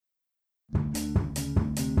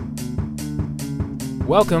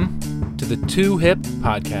Welcome to the Too Hip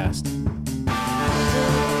Podcast.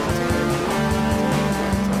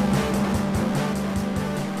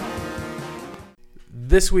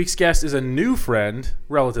 This week's guest is a new friend,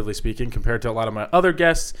 relatively speaking, compared to a lot of my other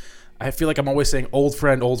guests. I feel like I'm always saying old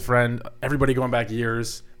friend, everybody going back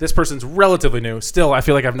years. This person's relatively new. Still, I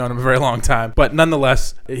feel like I've known him a very long time. But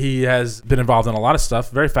nonetheless, he has been involved in a lot of stuff.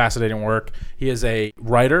 Very fascinating work. He is a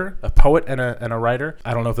writer, a poet, and a writer.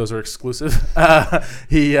 I don't know if those are exclusive.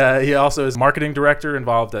 He also is marketing director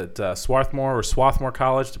involved at Swarthmore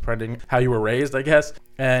College, depending how you were raised, I guess.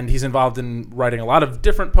 And he's involved in writing a lot of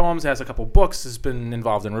different poems, has a couple books, has been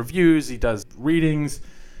involved in reviews, he does readings.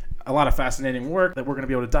 A lot of fascinating work that we're going to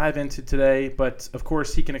be able to dive into today. But, of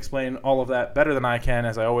course, he can explain all of that better than I can,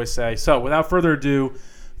 as I always say. So, without further ado,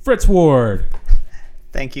 Fritz Ward.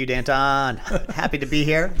 Thank you, Danton. Happy to be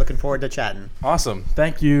here. Looking forward to chatting. Awesome.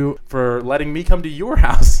 Thank you for letting me come to your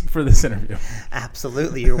house for this interview.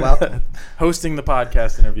 Absolutely. You're welcome. Hosting the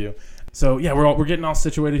podcast interview. So, yeah, we're getting all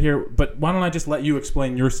situated here. But why don't I just let you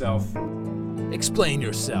explain yourself? Explain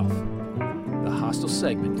yourself. The hostile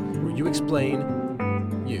segment where you explain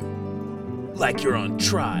you. Like you're on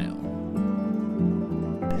trial.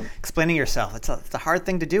 Explaining yourself. It's a hard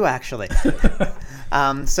thing to do, actually.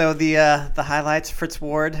 So the highlights, Fritz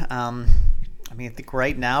Ward. I think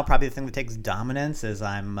right now probably the thing that takes dominance is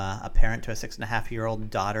I'm a parent to a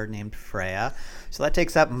 6.5-year-old daughter named Freya. So that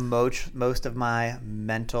takes up most of my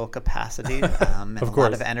mental capacity and a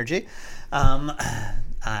lot of energy. I'm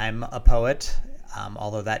a poet.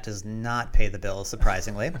 Although that does not pay the bills,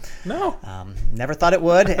 surprisingly. No. Never thought it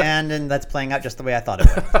would, and that's playing out just the way I thought it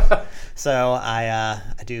would. So I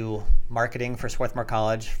do marketing for Swarthmore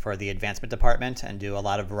College for the advancement department and do a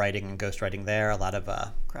lot of writing and ghostwriting there, a lot of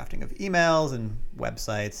crafting of emails and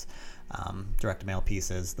websites, direct mail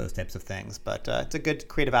pieces, those types of things. But it's a good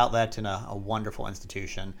creative outlet and a wonderful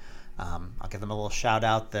institution. I'll give them a little shout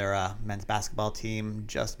out. Their men's basketball team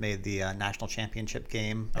just made the national championship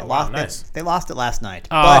game. They lost it last night,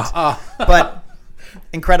 but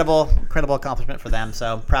incredible accomplishment for them.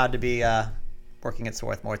 So proud to be working at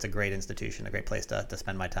Swarthmore. It's a great institution, a great place to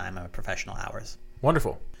spend my time in professional hours.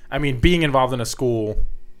 Wonderful. I mean, being involved in a school,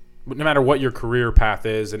 no matter what your career path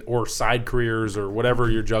is, or side careers or whatever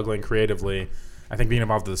you're juggling creatively, I think being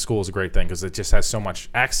involved in the school is a great thing because it just has so much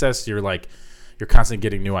access. You're constantly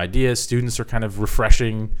getting new ideas. Students are kind of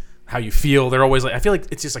refreshing how you feel. They're always I feel like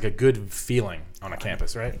it's just like a good feeling on a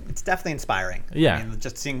campus, right? It's definitely inspiring. Yeah. I mean,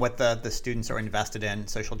 just seeing what the students are invested in.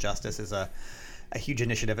 Social justice is a huge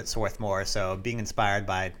initiative at Swarthmore. So being inspired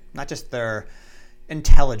by not just their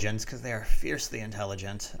intelligence, because they are fiercely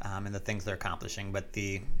intelligent in the things they're accomplishing, but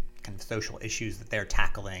the kind of social issues that they're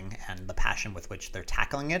tackling and the passion with which they're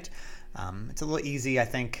tackling it. It's a little easy, I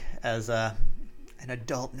think, as an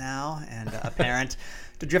adult now and a parent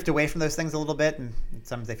to drift away from those things a little bit, and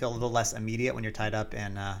sometimes they feel a little less immediate when you're tied up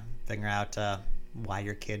in figuring out why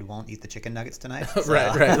your kid won't eat the chicken nuggets tonight. So.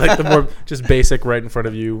 Right. Like the more just basic right in front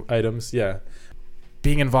of you items. Yeah.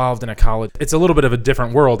 Being involved in a college, it's a little bit of a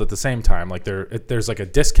different world at the same time. Like there's like a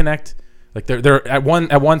disconnect. Like they're at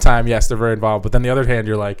one time, yes, they're very involved, but then the other hand,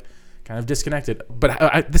 you're like kind of disconnected.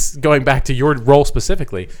 But this is going back to your role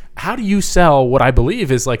specifically. How do you sell what I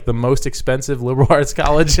believe is like the most expensive liberal arts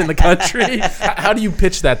college in the country? How do you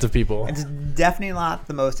pitch that to people? It's definitely not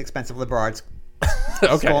the most expensive liberal arts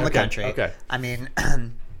school in the country. Okay. I mean, I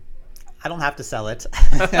don't have to sell it.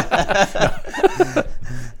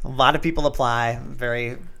 A lot of people apply,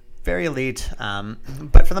 very, very elite.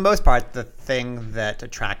 But for the most part, the thing that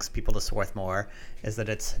attracts people to Swarthmore is that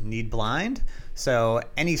it's need blind. So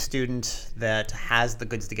any student that has the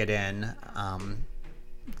goods to get in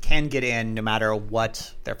can get in no matter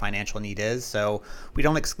what their financial need is. So we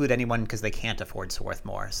don't exclude anyone because they can't afford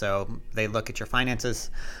Swarthmore. So they look at your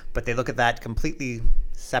finances, but they look at that completely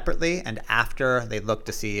separately. And after, they look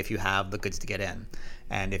to see if you have the goods to get in.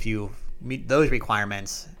 And if you meet those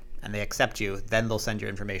requirements and they accept you, then they'll send your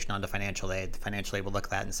information on to financial aid. The financial aid will look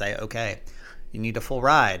at that and say, okay, you need a full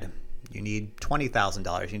ride. You need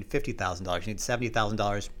 $20,000. You need $50,000. You need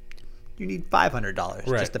 $70,000. You need $500,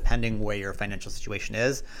 right. Just depending where your financial situation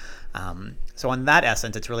is. So in that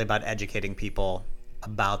essence, it's really about educating people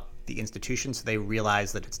about the institution so they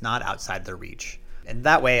realize that it's not outside their reach. And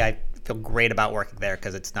that way, I feel great about working there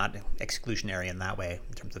because it's not exclusionary in that way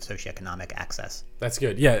in terms of socioeconomic access. That's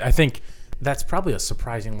good. Yeah, I think that's probably a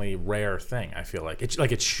surprisingly rare thing. I feel like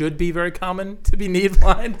it should be very common to be need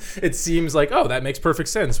blind. It seems like, oh, that makes perfect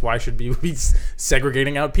sense. Why should we be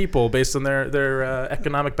segregating out people based on their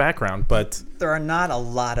economic background? But there are not a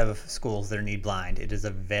lot of schools that are need blind. It is a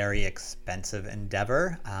very expensive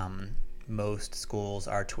endeavor. most schools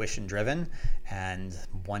are tuition driven, and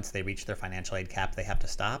once they reach their financial aid cap, they have to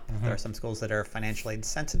stop. There are some schools that are financial aid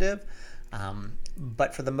sensitive,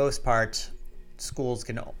 but for the most part, schools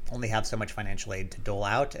can only have so much financial aid to dole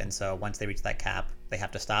out, and so once they reach that cap, they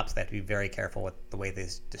have to stop. So they have to be very careful with the way they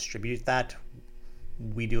distribute that.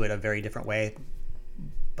 We do it a very different way,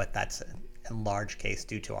 but that's in large case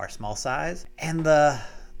due to our small size and the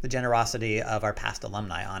generosity of our past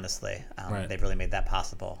alumni, honestly. Right. They've really made that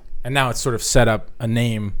possible. And now it's sort of set up a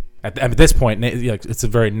name. At this point, it's a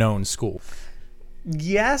very known school.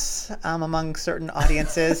 Yes, among certain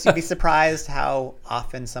audiences. You'd be surprised how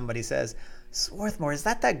often somebody says, Swarthmore, is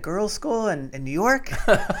that girls' school in New York?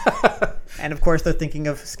 And of course, they're thinking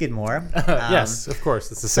of Skidmore. Yes, of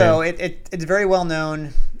course. It's the same. So it's very well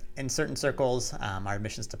known in certain circles. Our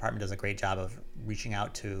admissions department does a great job of reaching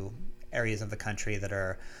out to areas of the country that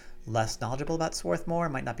are less knowledgeable about Swarthmore,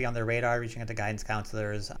 might not be on their radar, reaching out to guidance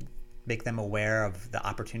counselors, make them aware of the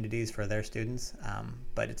opportunities for their students.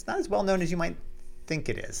 But it's not as well known as you might think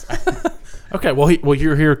it is. Okay, well,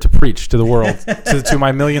 you're here to preach to the world, to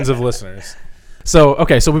my millions of listeners. So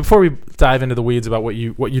before we dive into the weeds about what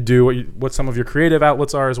you do, what some of your creative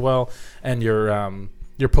outlets are as well, and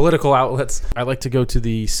your political outlets, I like to go to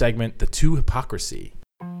the segment, The Two Hypocrisy.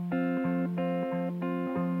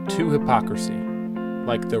 Two Hypocrisy,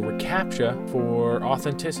 like the reCAPTCHA for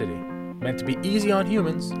authenticity, meant to be easy on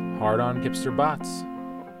humans, hard on hipster bots.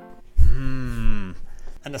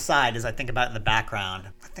 An aside, as I think about it in the background,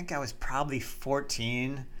 I think I was probably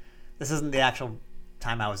 14. This isn't the actual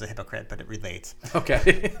time I was a hypocrite, but it relates. Okay.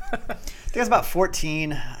 I think I was about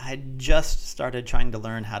 14. I had just started trying to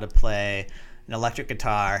learn how to play an electric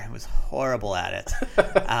guitar. I was horrible at it.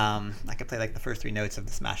 I could play like the first 3 notes of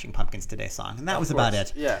the Smashing Pumpkins Today song, and that was about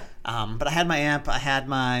it. Yeah. But I had my amp. I had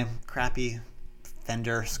my crappy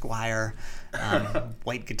Fender Squier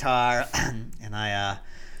white guitar, and I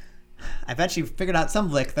eventually figured out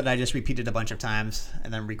some lick that I just repeated a bunch of times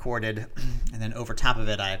and then recorded, and then over top of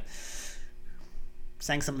it I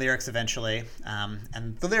sang some lyrics eventually,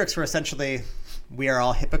 and the lyrics were essentially "We are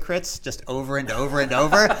all hypocrites," just over and over and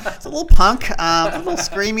over. It's a little punk, a little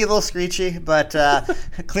screamy, a little screechy, but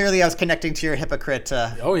clearly I was connecting to your hypocrite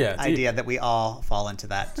idea that we all fall into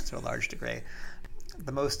that to a large degree.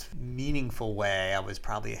 The most meaningful way I was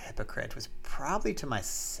probably a hypocrite was probably to my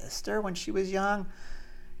sister when she was young.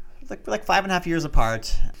 Like 5.5 years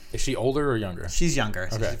apart. Is she older or younger? She's younger.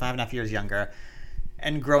 So she's 5.5 years younger.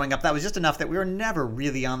 And growing up, that was just enough that we were never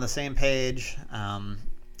really on the same page. And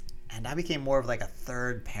I became more of like a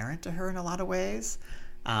third parent to her in a lot of ways,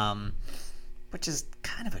 which is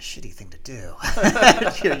kind of a shitty thing to do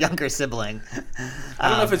to your younger sibling. I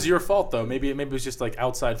don't know if it's your fault though. Maybe it was just like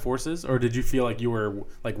outside forces, or did you feel like you were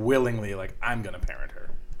like willingly like, I'm gonna parent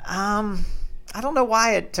her? I don't know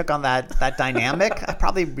why it took on that dynamic. I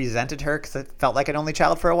probably resented her because it felt like an only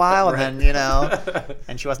child for a while, right. And then,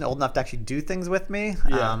 and she wasn't old enough to actually do things with me.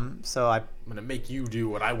 Yeah. So I'm going to make you do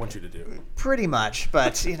what I want you to do. Pretty much,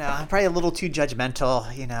 but, I'm probably a little too judgmental,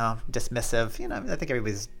 dismissive. I think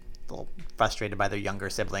everybody's a little frustrated by their younger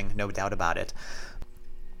sibling, no doubt about it.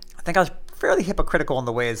 I think I was fairly hypocritical in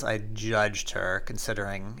the ways I judged her,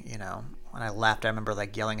 considering, when I left, I remember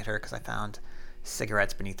like yelling at her because I found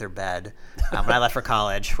cigarettes beneath her bed when I left for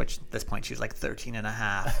college, which at this point she was like 13 and a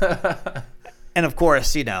half. And of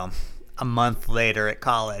course, a month later at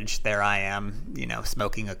college, there I am,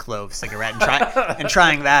 smoking a clove cigarette and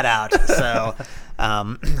trying that out. So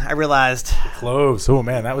I realized cloves. Oh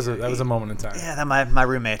man, that was a moment in time. Yeah, that my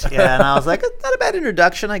roommate. Yeah, and I was like, it's not a bad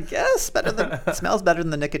introduction, I guess. It smells better than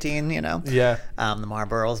the nicotine, Yeah. The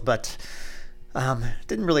Marlboros, but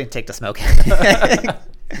didn't really take to smoking.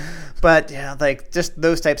 But like just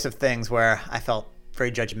those types of things where I felt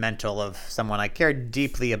very judgmental of someone I cared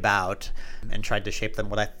deeply about and tried to shape them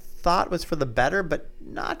what I thought was for the better, but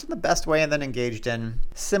not in the best way, and then engaged in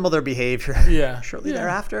similar behavior shortly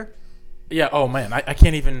thereafter. Yeah. Oh man, I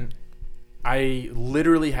can't even. I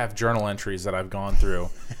literally have journal entries that I've gone through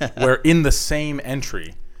where in the same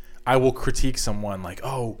entry, I will critique someone like,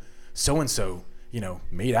 oh, so and so,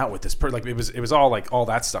 made out with this person. Like it was all like all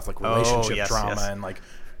that stuff, like relationship drama and like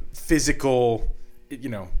physical,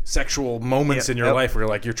 sexual moments in your life where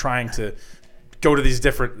like you're trying to go to these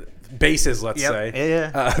different bases, let's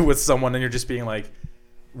say, with someone, and you're just being like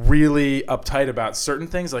really uptight about certain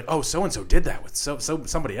things, like, oh, so and so did that with so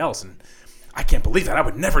somebody else, and I can't believe that. I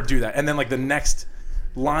would never do that. And then like the next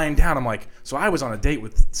line down, I'm like, so I was on a date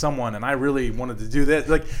with someone and I really wanted to do this.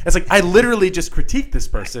 Like it's like I literally just critiqued this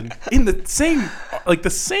person in the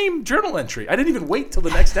same journal entry. I didn't even wait till the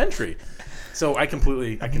next entry. So I can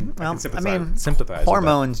sympathize.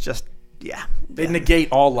 Hormones just Yeah. They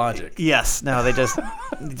negate all logic. Yes. No, they just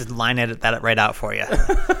line that right out for you.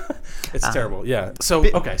 It's terrible. Yeah. So,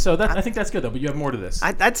 okay. So I think that's good, though. But you have more to this.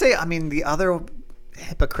 I'd say, the other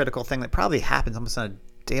hypocritical thing that probably happens almost on a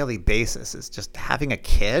daily basis is just having a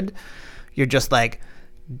kid. You're just like,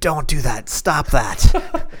 don't do that. Stop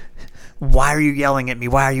that. Why are you yelling at me?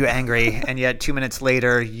 Why are you angry? And yet 2 minutes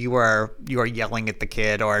later, you are yelling at the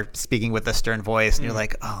kid or speaking with a stern voice, and you're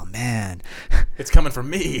like, oh man, it's coming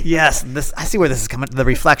from me. Yes, I see where this is coming. The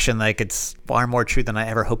reflection, like it's far more true than I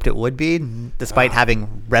ever hoped it would be. Despite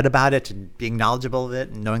having read about it and being knowledgeable of it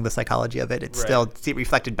and knowing the psychology of it, it's still see it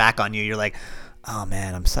reflected back on you. You're like, oh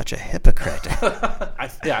man, I'm such a hypocrite.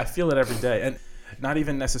 I feel it every day, and not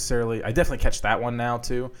even necessarily. I definitely catch that one now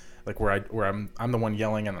too. Like where I'm the one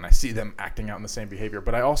yelling and then I see them acting out in the same behavior.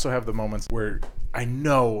 But I also have the moments where I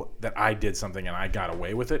know that I did something and I got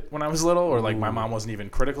away with it when I was little, or like my mom wasn't even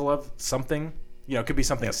critical of something. It could be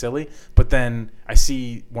something silly. But then I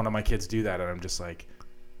see one of my kids do that and I'm just like,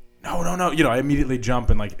 no. I immediately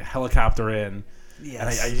jump and like helicopter in. Yes.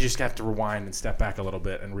 And I just have to rewind and step back a little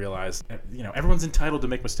bit and realize, everyone's entitled to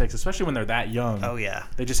make mistakes, especially when they're that young. Oh yeah.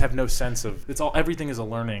 They just have no sense of everything is a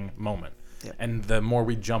learning moment. Yep. And the more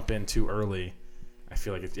we jump in too early, I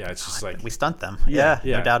feel like it's just like we stunt them. Yeah,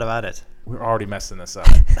 no doubt about it. We're already messing this up.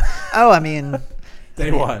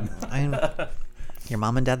 Day one. Your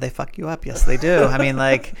mom and dad, they fuck you up. Yes, they do.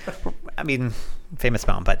 Famous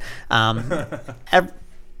poem, but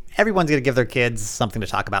everyone's gonna give their kids something to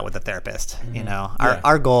talk about with a therapist. Mm-hmm.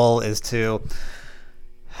 Our goal is to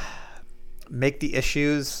make the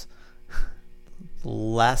issues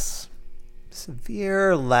less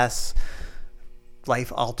severe, less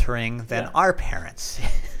life-altering than our parents.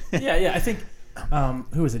 I think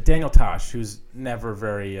who is it? Daniel Tosh, who's never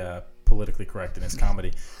very politically correct in his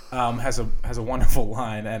comedy, has a wonderful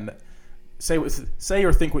line. And say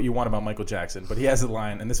or think what you want about Michael Jackson, but he has a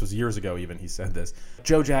line, and this was years ago. Even he said this: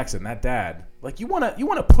 Joe Jackson, that dad, like you want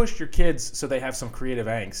to push your kids so they have some creative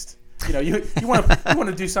angst. You want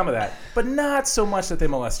to do some of that, but not so much that they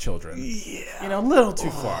molest children. Yeah. A little too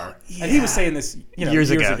far. Yeah. And he was saying this, years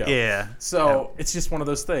ago. Yeah. So it's just one of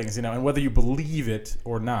those things, and whether you believe it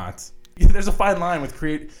or not, there's a fine line with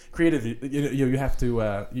creative. You have to,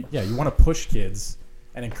 you want to push kids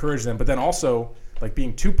and encourage them, but then also like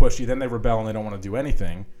being too pushy, then they rebel and they don't want to do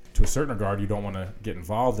anything. To a certain regard, you don't want to get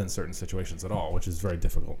involved in certain situations at all, which is very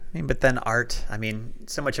difficult. But then art.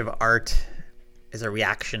 So much of art is a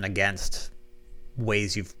reaction against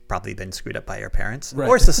ways you've probably been screwed up by your parents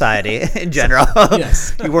or society in general.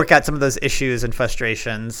 Yes. You work out some of those issues and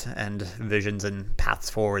frustrations and visions and paths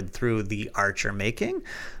forward through the art you're making.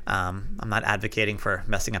 I'm not advocating for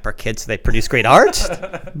messing up our kids so they produce great art,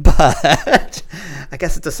 but I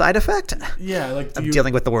guess it's a side effect. Yeah, like of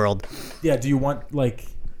dealing with the world. Yeah, do you want like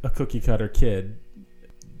a cookie cutter kid?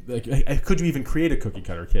 Like, could you even create a cookie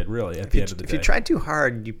cutter kid? Really, at the end of the day, if you tried too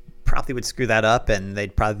hard, you probably would screw that up, and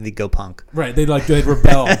they'd probably go punk. Right? They'd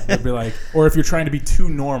rebel. They'd be like, or if you're trying to be too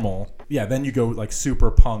normal, then you go like super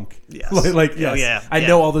punk. Yes. Yes. I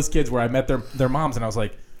know all those kids where I met their moms, and I was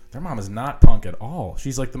like, their mom is not punk at all.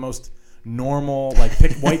 She's like the most normal, like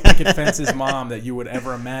white picket fences mom that you would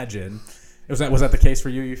ever imagine. Was that the case for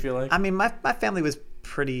you? You feel like? My family was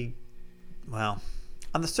pretty well.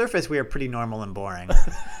 On the surface, we were pretty normal and boring.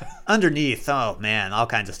 Underneath, oh man, all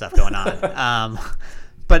kinds of stuff going on.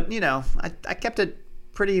 But I kept it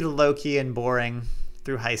pretty low key and boring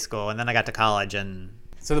through high school, and then I got to college, and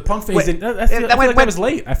so the punk phase. I feel like that was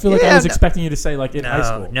late. I feel like I was expecting you to say like in high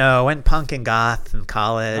school. No, I went punk and goth in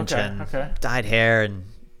college, and dyed hair and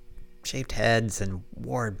shaved heads and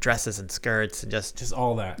wore dresses and skirts and just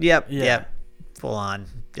all that. Yep, full on,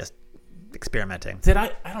 just experimenting.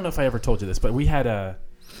 I don't know if I ever told you this, but we had a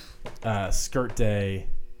skirt day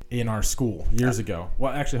in our school years ago.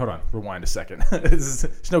 Well, actually, hold on. Rewind a second.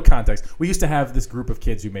 There's no context. We used to have this group of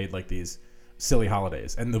kids who made like these silly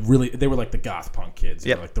holidays, and they were like the goth punk kids,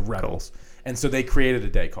 like the rebels. Cool. And so they created a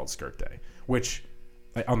day called Skirt Day, which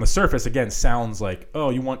on the surface again sounds like, oh,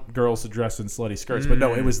 you want girls to dress in slutty skirts, but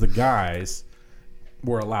no, it was the guys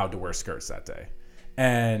were allowed to wear skirts that day,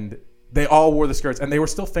 and they all wore the skirts, and they were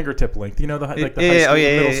still fingertip length. The high school,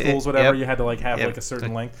 middle schools, whatever. You had to have like a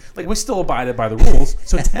certain length. Like we still abided by the rules,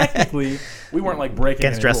 so technically we weren't like breaking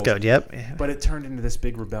against dress code. Yep. But it turned into this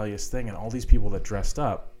big rebellious thing, and all these people that dressed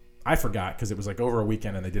up, I forgot because it was like over a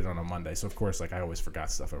weekend, and they did it on a Monday. So of course, like I always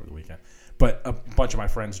forgot stuff over the weekend. But a bunch of my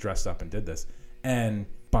friends dressed up and did this, and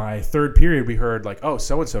by third period, we heard like, oh,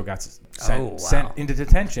 so and so got sent into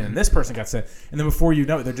detention, and this person got sent, and then before you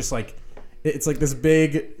know it, they're just like. It's like this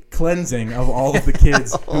big cleansing of all of the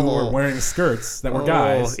kids who were wearing skirts that were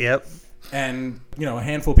guys. Yep. And, a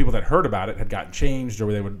handful of people that heard about it had gotten changed,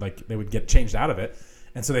 or they would get changed out of it.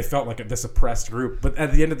 And so they felt like this oppressed group. But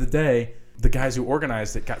at the end of the day, the guys who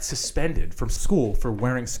organized it got suspended from school for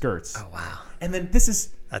wearing skirts. Oh, wow. And then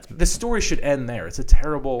the story should end there. It's a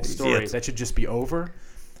terrible story that should just be over.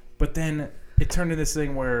 But then it turned into this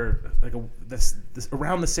thing where, this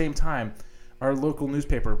around the same time, our local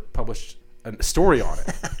newspaper published a story on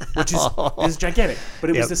it, which is gigantic. But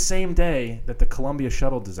it was the same day that the Columbia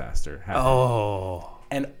shuttle disaster happened. Oh.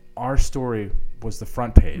 And our story was the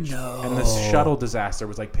front page. No. And the shuttle disaster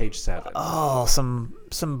was like page 7. Oh,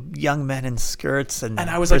 some young men in skirts, and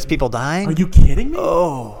I was there's like, people dying? Are you kidding me?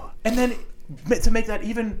 Oh. And then to make that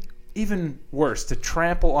even worse, to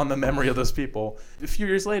trample on the memory of those people, a few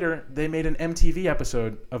years later, they made an MTV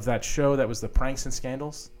episode of that show that was the Pranks and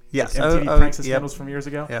Scandals. Yes. MTV Pranks and Scandals from years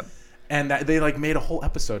ago. Yep. And they made a whole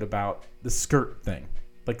episode about the skirt thing,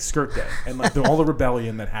 like skirt day, and all the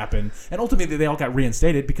rebellion that happened. And ultimately, they all got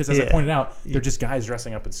reinstated because, as I pointed out, they're just guys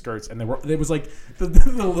dressing up in skirts, and it was like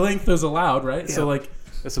the length was allowed, right? Yeah. So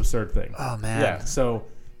this absurd thing. Oh man. Yeah. So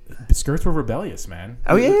skirts were rebellious, man.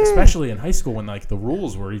 Oh yeah. Especially in high school when the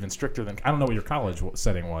rules were even stricter than. I don't know what your college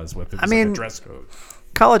setting was with. It was a dress code.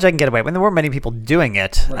 College, I can get away when there weren't many people doing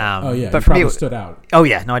it. Right. But for me, stood out. Oh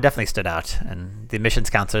yeah, no, I definitely stood out, and the admissions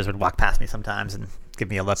counselors would walk past me sometimes and give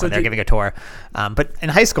me a look when they're giving a tour. But in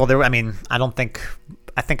high school,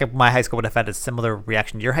 I think my high school would have had a similar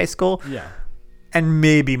reaction to your high school. Yeah. And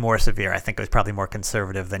maybe more severe. I think it was probably more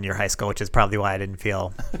conservative than your high school, which is probably why I didn't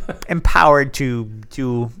feel empowered to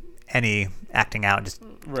do any acting out. Just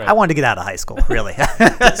I wanted to get out of high school, really.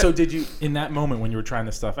 So did you, in that moment when you were trying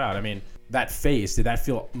this stuff out, that phase, did that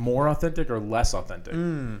feel more authentic or less authentic?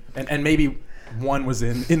 And maybe one was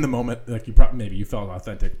in the moment, like maybe you felt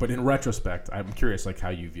authentic, but in retrospect, I'm curious how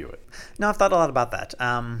you view it. No, I've thought a lot about that.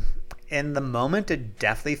 In the moment, it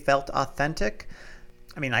definitely felt authentic.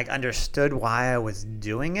 I understood why I was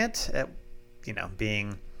doing it.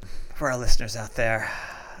 Being, for our listeners out there,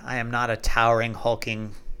 I am not a towering,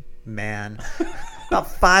 hulking man. About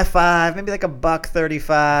 5'5", maybe like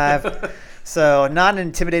 $135. So not an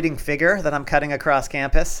intimidating figure that I'm cutting across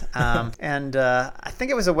campus. And I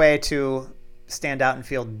think it was a way to stand out and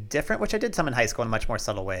feel different, which I did some in high school in much more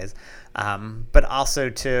subtle ways. But also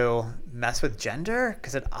to mess with gender,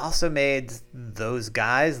 because it also made those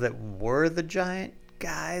guys that were the giant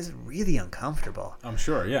guys really uncomfortable. I'm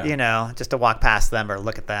sure, yeah. Just to walk past them or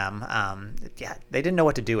look at them. They didn't know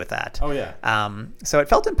what to do with that. Oh, yeah. So it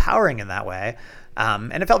felt empowering in that way.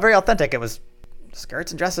 And it felt very authentic. It was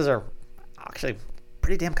skirts and dresses are actually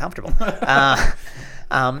pretty damn comfortable.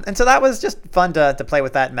 And so that was just fun to play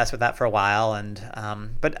with that and mess with that for a while. And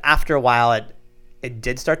but after a while, it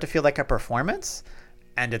did start to feel like a performance.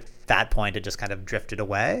 And at that point, it just kind of drifted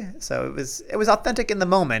away. So it was authentic in the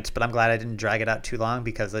moment, but I'm glad I didn't drag it out too long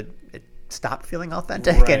because it stopped feeling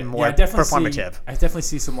authentic and more performative. I definitely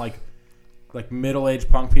see some like middle-aged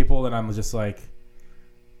punk people that I'm just like,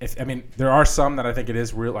 there are some that I think it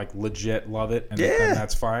is real, legit love it, and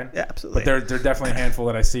that's fine. Yeah, absolutely. But they're definitely a handful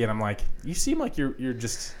that I see, and I'm like, you seem like you're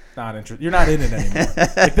just not interested. You're not in it anymore.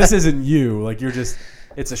 This isn't you. You're just.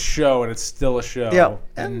 It's a show, and it's still a show. Yep.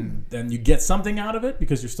 And you get something out of it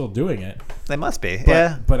because you're still doing it. They must be.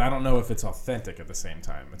 But I don't know if it's authentic at the same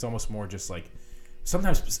time. It's almost more just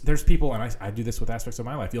sometimes there's people, and I do this with aspects of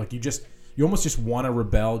my life. You almost just want to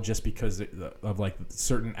rebel just because of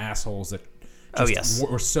certain assholes that.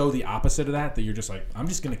 Or so the opposite of that you're just like, I'm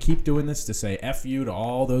just going to keep doing this to say F you to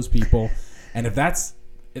all those people. And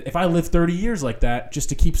if I live 30 years like that, just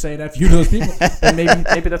to keep saying F you to those people, then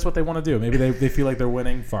maybe that's what they want to do. Maybe they feel like they're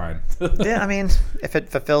winning, fine. Yeah, if it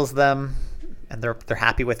fulfills them and they're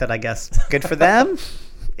happy with it, I guess, good for them.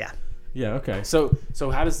 Yeah. Yeah, okay. So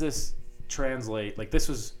how does this translate? This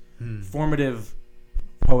was formative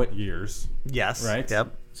poet years. Yes. Right?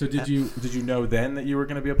 Yep. So did you know then that you were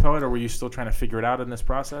going to be a poet, or were you still trying to figure it out in this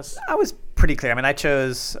process? I was pretty clear. I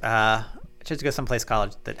chose to go someplace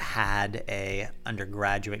college that had a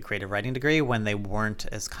undergraduate creative writing degree when they weren't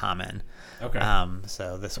as common. Okay.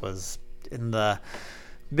 So this was in the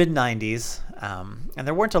mid-90s, and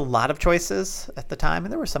there weren't a lot of choices at the time,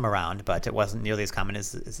 and there were some around, but it wasn't nearly as common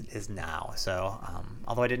as it is now. So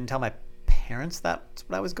although I didn't tell my parents that's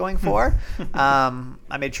what I was going for,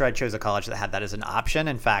 I made sure I chose a college that had that as an option.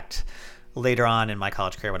 In fact, later on in my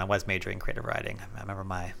college career, when I was majoring in creative writing, I remember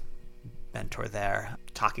my mentor there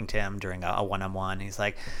talking to him during a one-on-one. He's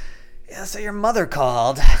like, yeah, so your mother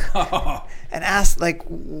called and asked,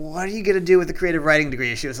 what are you going to do with the creative writing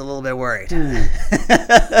degree? She was a little bit worried. It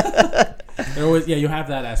You have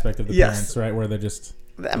that aspect of the parents, right, where they're just.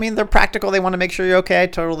 I mean, they're practical. They want to make sure you're okay. I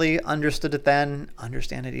totally understood it then.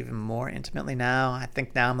 Understand it even more intimately now. I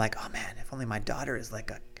think now I'm like, oh man, if only my daughter is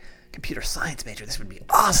like a computer science major, this would be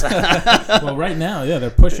awesome. Well, right now, they're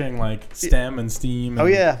pushing like STEM and STEAM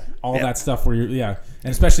and all that stuff where and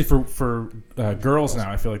especially for girls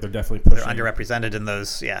now, I feel like they're definitely pushing. They're underrepresented in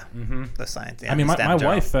those, those science. I mean, my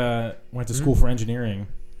wife went to school for engineering,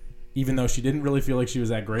 even though she didn't really feel like she was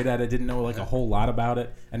that great at it, didn't know like a whole lot about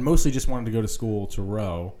it, and mostly just wanted to go to school to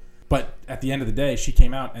row. But at the end of the day, she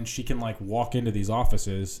came out and she can like walk into these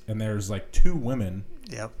offices and there's like 2 women.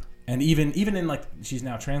 Yep. And even in like she's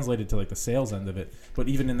now translated to like the sales end of it, but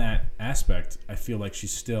even in that aspect, I feel like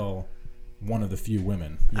she's still one of the few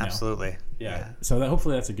women. Absolutely. Yeah. So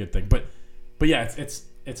hopefully that's a good thing. But yeah,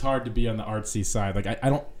 it's hard to be on the artsy side. Like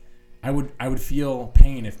I would feel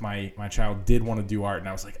pain if my child did want to do art and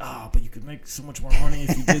I was like, but you could make so much more money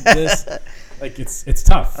if you did this. Like it's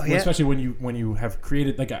tough, especially when you have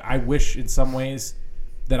created. Like I wish in some ways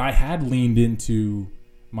that I had leaned into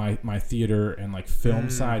my theater and like film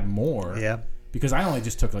side more. Yeah. Because I only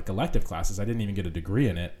just took like elective classes. I didn't even get a degree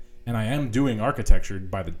in it, and I am doing architecture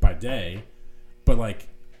by day, but like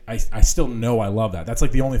I still know I love that. That's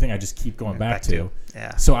like the only thing I just keep going back to.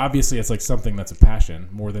 Yeah. So obviously it's like something that's a passion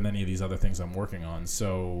more than any of these other things I'm working on.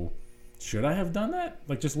 So should I have done that?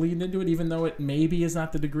 Like just leaned into it, even though it maybe is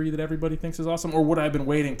not the degree that everybody thinks is awesome, or would I have been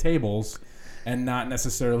waiting tables and not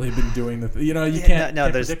necessarily been doing the you can't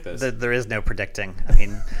predict this. There is no predicting. I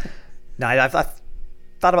mean, I've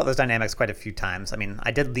thought about those dynamics quite a few times. I mean,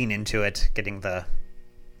 I did lean into it, getting the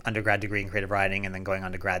undergrad degree in creative writing and then going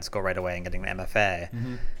on to grad school right away and getting the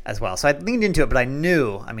MFA as well. So I leaned into it, but I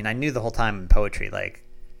knew the whole time in poetry, like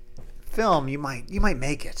film, you might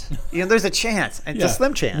make it. There's a chance. And it's a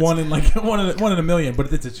slim chance. One in a million,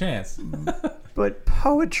 but it's a chance. But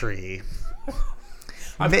poetry,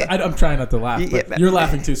 I'm trying not to laugh, but you're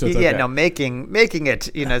laughing too, so it's okay. Yeah, no, making it,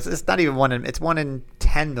 it's not even it's 1 in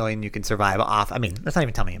 10 million you can survive off. I mean, that's not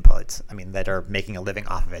even telling me in poets, that are making a living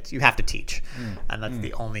off of it. You have to teach. And that's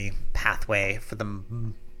the only pathway for the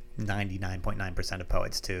 99.9% of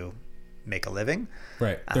poets to make a living.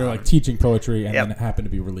 Right. They're like teaching poetry and then happen to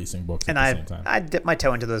be releasing books at the same time. I dipped my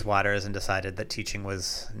toe into those waters and decided that teaching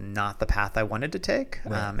was not the path I wanted to take.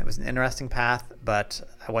 Right. It was an interesting path, but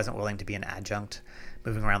I wasn't willing to be an adjunct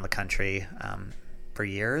moving around the country for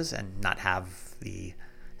years and not have the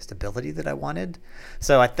stability that I wanted.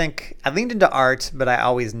 So I think I leaned into art, but I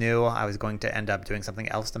always knew I was going to end up doing something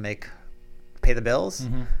else to pay the bills.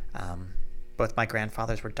 Both my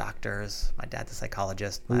grandfathers were doctors. My dad's a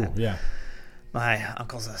psychologist. My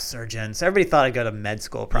uncle's a surgeon. So everybody thought I'd go to med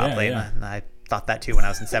school probably. And I thought that too when I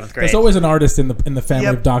was in 7th grade. There's always an artist in the family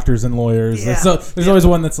of doctors and lawyers. Yeah. So there's always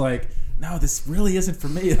one that's like, no, this really isn't for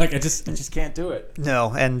me. Like I just can't do it.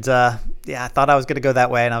 No, and I thought I was going to go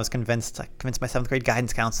that way, and I was convinced. I convinced my 7th grade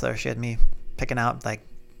guidance counselor. She had me picking out like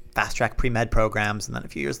fast track pre-med programs, and then a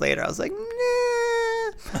few years later, I was like,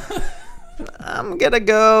 nah, I'm gonna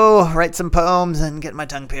go write some poems and get my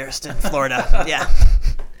tongue pierced in Florida. Yeah.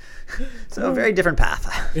 So a very different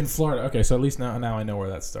path. In Florida. Okay, so at least now I know where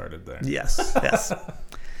that started there. Yes.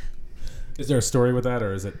 Is there a story with that,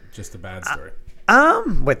 or is it just a bad story?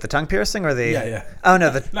 With the tongue piercing or the... Yeah. Oh,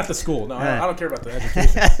 no. Not the school. No, I don't care about the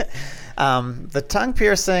education. The tongue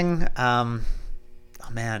piercing, oh,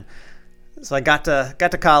 man. So I got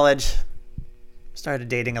to college, started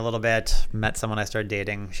dating a little bit, met someone I started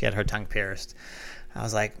dating. She had her tongue pierced. I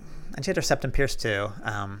was like... And she had her septum pierced, too.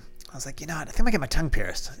 I was like, I think I might get my tongue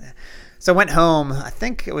pierced. So I went home. I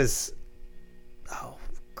think it was,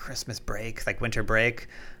 Christmas break, like winter break.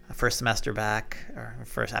 First semester back,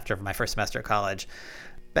 after my first semester at college,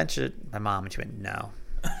 mentioned my mom, and she went, no.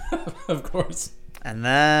 Of course. And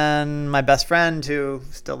then my best friend, who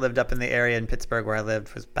still lived up in the area in Pittsburgh where I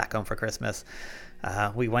lived, was back home for Christmas.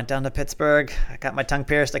 We went down to Pittsburgh. I got my tongue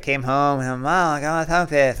pierced. I came home, and Mom, I got my tongue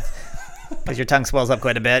pierced. Because your tongue swells up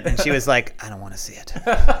quite a bit. And she was like, I don't want to see it.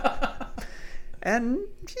 And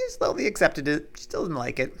she slowly accepted it. She still didn't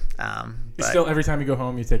like it. Still, every time you go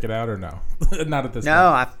home, you take it out, or no? Not at this point.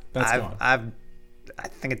 No, I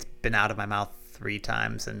think it's been out of my mouth 3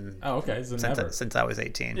 times, and since I was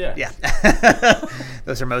 18. Yeah.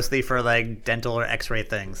 Those are mostly for like dental or X-ray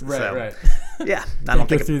things. Right. Yeah, I don't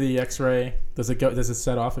think through the X-ray. Does it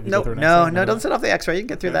set off if you go through an X-ray? No, it doesn't set off the X-ray. You can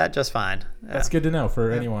get through that just fine. Yeah. That's good to know for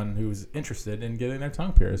anyone who's interested in getting their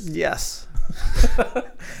tongue pierced. Yes.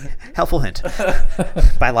 Helpful hint.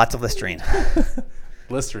 Buy lots of Listerine.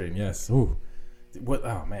 Listerine, yes. Ooh. What?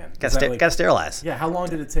 Oh man, gotta sterilize. Yeah, how long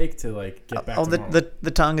did it take to like get back?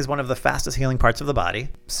 The tongue is one of the fastest healing parts of the body,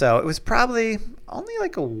 so it was probably only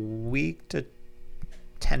like a week to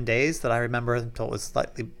 10 days that I remember until it was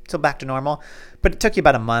till back to normal. But it took you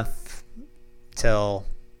about a month till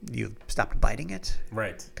you stopped biting it,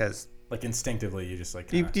 right? Because like instinctively, you just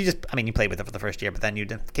like you played with it for the first year, but then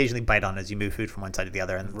you'd occasionally bite on it as you move food from one side to the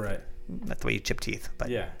other, and right. That's the way you chip teeth. But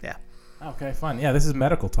yeah. Okay, fun. Yeah, this is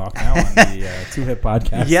medical talk now on the Two Hip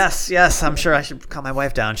podcast. Yes. I'm sure I should call my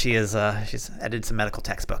wife down. She's edited some medical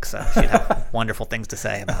textbooks, so she'd have wonderful things to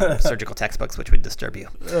say about surgical textbooks, which would disturb you.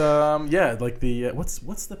 Yeah, like the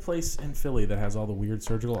what's the place in Philly that has all the weird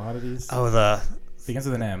surgical oddities? Oh, begins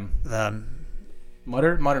with an M. The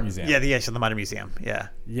Mutter Museum. Yeah, so the Mutter Museum. Yeah.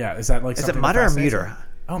 Yeah, is that like? Is it Mutter or Muter?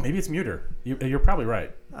 Oh, maybe it's Muter. You're probably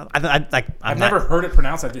right. I've never heard it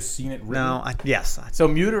pronounced. I've just seen it written. No, yes. So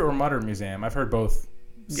Muter or Mutter Museum. I've heard both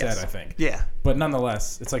said, I think. Yeah. But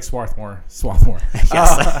nonetheless, it's like Swarthmore.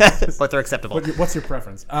 Yes. But they're acceptable. What's your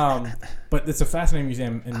preference? But it's a fascinating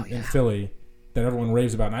museum in Philly that everyone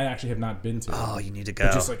raves about, and I actually have not been to. Oh, you need to go.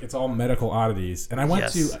 But just like it's all medical oddities. And I went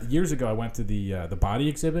to years ago. I went to the body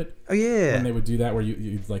exhibit. Oh yeah. When they would do that, where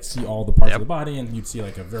you'd like see all the parts of the body, and you'd see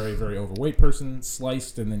like a very very overweight person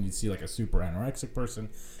sliced, and then you'd see like a super anorexic person,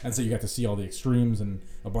 and so you got to see all the extremes and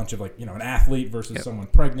a bunch of like an athlete versus someone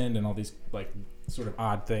pregnant and all these like sort of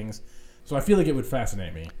odd things. So I feel like it would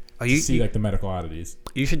fascinate me. To see like the medical oddities.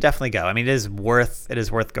 You should definitely go. I mean, it is worth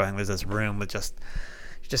going. There's this room with just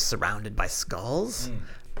surrounded by skulls.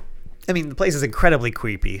 I mean, the place is incredibly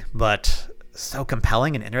creepy, but so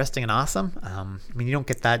compelling and interesting and awesome. I mean, you don't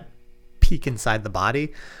get that peek inside the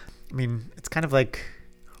body. I mean, it's kind of like,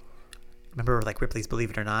 remember like Ripley's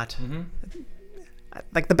Believe It or Not? Mm-hmm.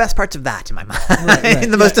 Like the best parts of that in my mind. Right.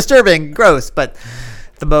 The most disturbing, gross, but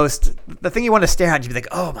the thing you want to stare at and you'd be like,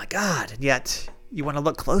 oh my God, and yet you want to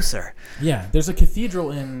look closer. Yeah, there's a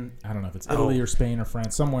cathedral in, I don't know if it's Italy or Spain or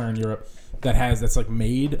France, somewhere in Europe that's like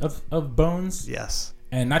made of bones. Yes.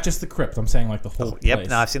 And not just the crypt, I'm saying like the whole place. Yep,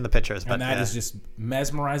 no, I've seen the pictures. And that is just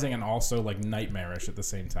mesmerizing and also like nightmarish at the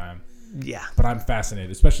same time. Yeah. But I'm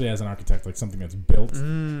fascinated, especially as an architect, like something that's built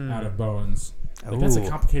out of bones. Like that's a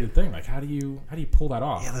complicated thing. Like how do you pull that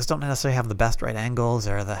off? Yeah, those don't necessarily have the best right angles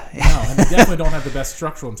or the. No, and they definitely don't have the best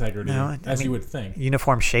structural integrity, as you would think.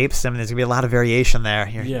 Uniform shapes. I mean, there's gonna be a lot of variation there.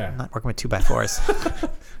 You're not working with 2x4s.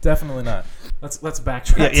 Definitely not. Let's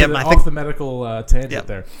backtrack off the medical tangent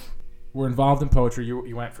there. We're involved in poetry.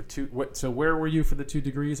 You went for so where were you for the 2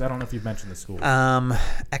 degrees? I don't know if you've mentioned the school.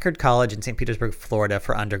 Eckerd College in St. Petersburg, Florida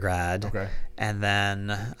for undergrad. Okay. And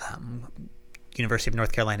then University of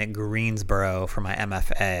North Carolina at Greensboro for my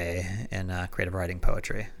MFA in creative writing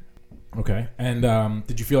poetry. Okay. And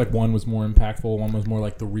did you feel like one was more impactful, one was more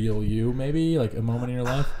like the real you, maybe? Like a moment in your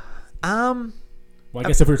life? Well, I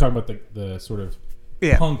guess if we were talking about the sort of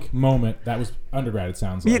punk moment, that was undergrad, it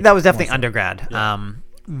sounds like. Yeah, that was definitely undergrad. Yeah.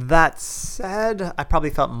 That said, I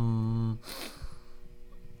probably felt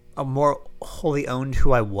more wholly owned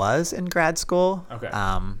who I was in grad school. Okay.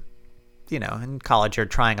 In college, you're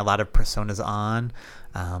trying a lot of personas on.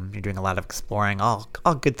 You're doing a lot of exploring, all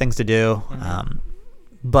good things to do. Mm-hmm.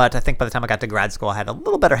 But I think by the time I got to grad school, I had a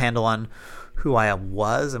little better handle on who I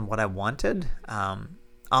was and what I wanted.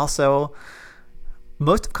 Also,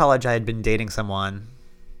 most of college, I had been dating someone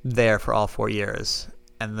there for all 4 years.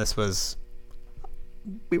 And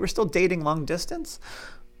we were still dating long distance,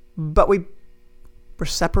 but we were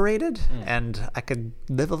separated and I could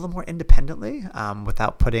live a little more independently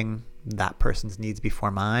without putting that person's needs before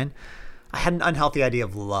mine. I had an unhealthy idea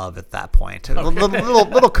of love at that point. Okay. A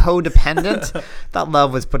little codependent. Thought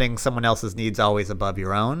love was putting someone else's needs always above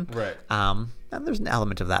your own. Right. And there's an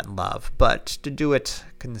element of that in love, but to do it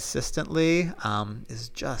consistently is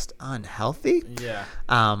just unhealthy. Yeah.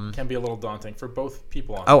 Can be a little daunting for both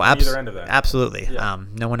people on either end of that. Absolutely. Yeah.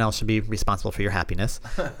 No one else should be responsible for your happiness.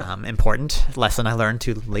 Important lesson I learned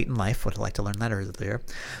too late in life. Would have liked to learn that earlier.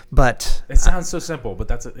 But it sounds so simple, but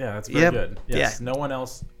that's very good. Yes. Yeah. No one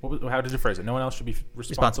else. How did you phrase it? No one else should be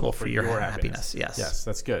responsible for your happiness. Yes. Yes,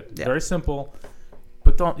 that's good. Yeah. Very simple,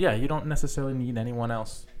 but you don't necessarily need anyone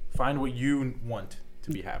else. Find what you want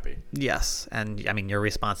to be happy. Yes, and I mean you're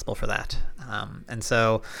responsible for that. And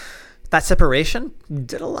so that separation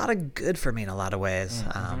did a lot of good for me in a lot of ways.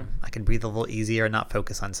 Mm-hmm. I could breathe a little easier, not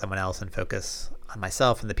focus on someone else, and focus on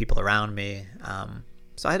myself and the people around me.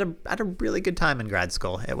 So I had a really good time in grad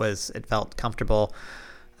school. It felt comfortable.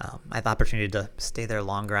 I had the opportunity to stay there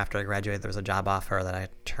longer after I graduated. There was a job offer that I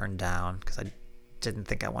turned down because I didn't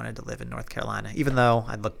think I wanted to live in North Carolina, even though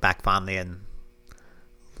I look back fondly and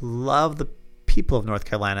love the people of North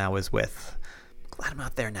Carolina I was with. Glad I'm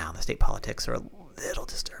not there now. The state politics are little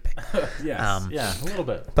disturbing. Yes, yeah, a little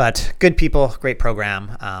bit. But good people, great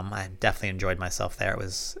program. I definitely enjoyed myself there. It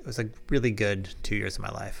was a really good 2 years of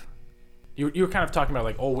my life. You were kind of talking about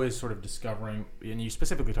like always sort of discovering, and you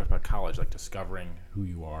specifically talked about college, like discovering who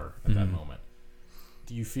you are at that moment.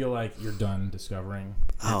 Do you feel like you're done discovering?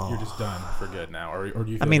 You're just done for good now, or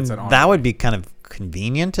do you feel like it's an ongoing? That would be kind of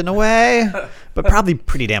convenient in a way, but probably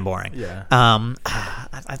pretty damn boring. Yeah.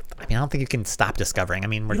 I don't think you can stop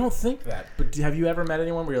discovering. You don't think that, but have you ever met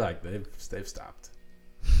anyone where you're like, they've stopped?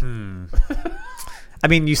 You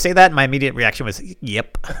say that, and my immediate reaction was,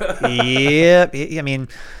 yep. Yep.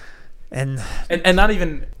 And not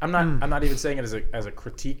even, I'm not even saying it as a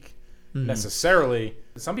critique necessarily.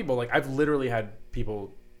 Some people, like, I've literally had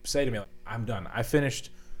people say to me, like, I'm done. I finished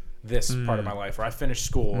this part of my life, or I finished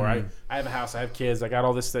school, or I have a house, I have kids, I got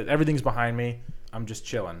all this, everything's behind me. I'm just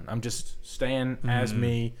chilling. I'm just staying as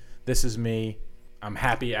me. This is me. I'm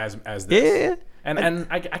happy as this. Yeah. And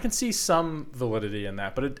I can see some validity in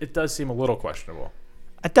that, but it does seem a little questionable.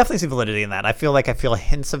 I definitely see validity in that. I feel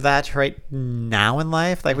hints of that right now in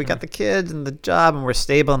life. Like, we got the kids and the job and we're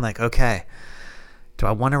stable. I'm like, okay, do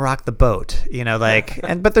I want to rock the boat?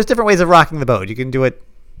 But there's different ways of rocking the boat. You can do it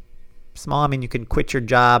small. You can quit your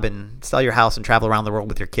job and sell your house and travel around the world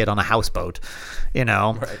with your kid on a houseboat,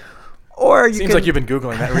 Right. Or Seems like you've been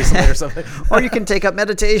Googling that recently or something. Or you can take up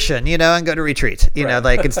meditation, and go to retreat,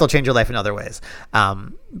 and still change your life in other ways.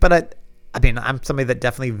 But I'm somebody that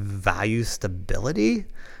definitely values stability.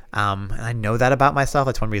 And I know that about myself.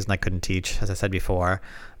 That's one reason I couldn't teach, as I said before.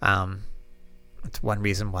 It's one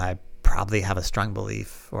reason why I probably have a strong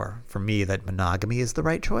belief, or for me, that monogamy is the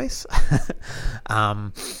right choice.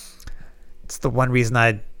 It's the one reason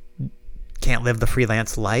I can't live the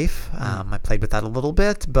freelance life. I played with that a little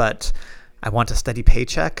bit, but I want a steady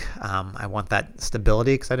paycheck. I want that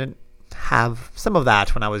stability because I didn't have some of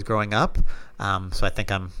that when I was growing up. So I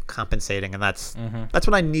think I'm compensating, and that's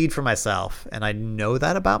what I need for myself. And I know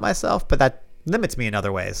that about myself, but that limits me in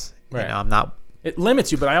other ways. Right. I'm not. It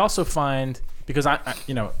limits you, but I also find, because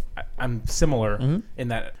I'm similar in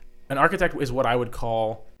that an architect is what I would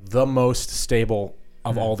call the most stable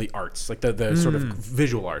of all the arts, like the sort of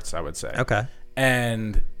visual arts, I would say. Okay.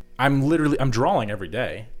 And I'm drawing every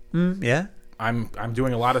day. Yeah. I'm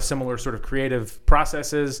doing a lot of similar sort of creative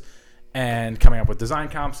processes and coming up with design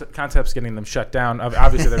concepts, getting them shut down.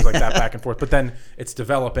 Obviously, there's like that back and forth, but then it's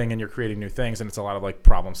developing and you're creating new things, and it's a lot of like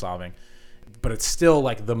problem solving. But it's still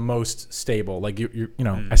like the most stable. Like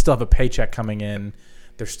I still have a paycheck coming in.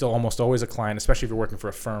 There's still almost always a client, especially if you're working for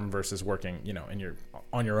a firm versus working,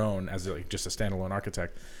 on your own as like just a standalone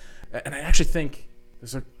architect. And I actually think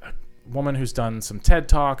there's a woman who's done some TED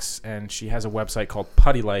Talks, and she has a website called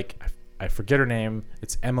Putty Like. I forget her name.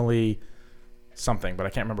 It's Emily something, but I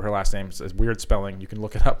can't remember her last name. It's a weird spelling. You can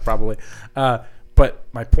look it up probably. But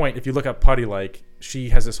my point, if you look up Putty Like, she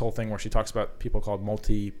has this whole thing where she talks about people called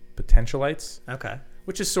multi-potentialites. Okay.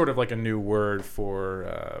 Which is sort of like a new word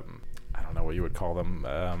for, I don't know what you would call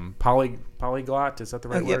them. Polyglot, is that the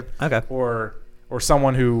right word? Okay. Or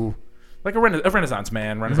someone who, like a Renaissance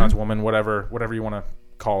man, Renaissance woman, whatever you want to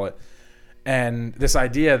call it. And this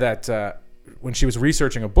idea that when she was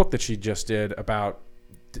researching a book that she just did about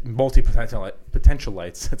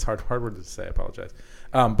multi-potentialites, it's hard word to say, I apologize.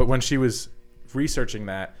 But when she was researching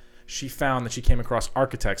that, she found that she came across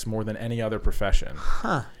architects more than any other profession.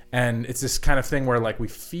 Huh. And it's this kind of thing where like we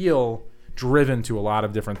feel driven to a lot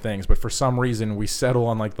of different things, but for some reason we settle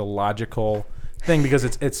on like the logical thing because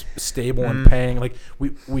it's stable and paying. Like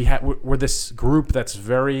we're this group that's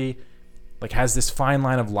very like has this fine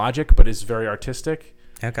line of logic, but is very artistic.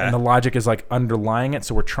 Okay. And the logic is like underlying it,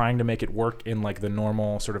 so we're trying to make it work in like the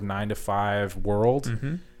normal sort of 9-to-5 world,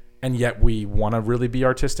 and yet we want to really be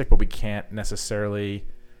artistic, but we can't necessarily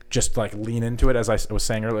just like lean into it. As I was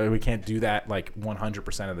saying earlier, we can't do that like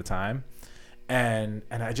 100% of the time, and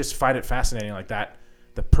I just find it fascinating, like that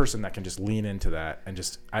the person that can just lean into that and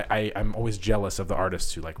just I'm always jealous of the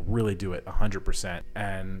artists who like really do it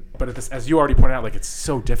 100%. But as you already pointed out, like it's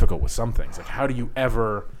so difficult with some things. Like how do you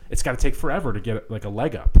ever? It's got to take forever to get like a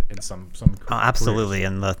leg up in some. Oh, absolutely,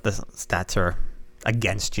 and the stats are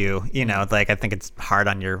against you. Like I think it's hard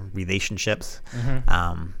on your relationships,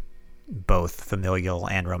 both familial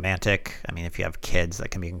and romantic. I mean, if you have kids,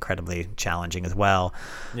 that can be incredibly challenging as well.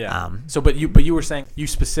 Yeah. But you were saying you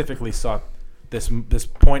specifically saw this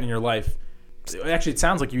point in your life. Actually, it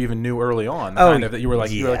sounds like you even knew early on that you were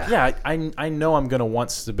like, I know I'm going to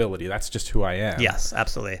want stability. That's just who I am. Yes,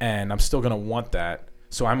 absolutely. And I'm still going to want that.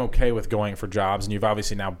 So I'm okay with going for jobs. And you've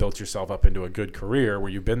obviously now built yourself up into a good career where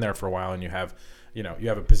you've been there for a while and you have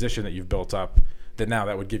a position that you've built up that now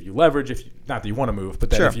that would give you leverage. Not that you want to move, but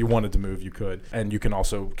that if you wanted to move, you could. And you can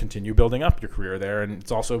also continue building up your career there. And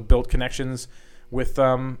it's also built connections with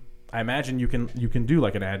I imagine you can do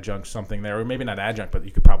like an adjunct something there, or maybe not adjunct, but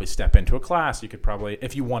you could probably step into a class. You could probably,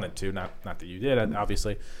 if you wanted to, not that you did,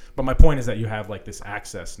 obviously. But my point is that you have like this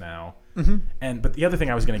access now. But the other thing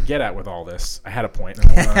I was going to get at with all this, I had a point, and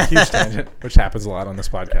I went on a huge tangent, which happens a lot on this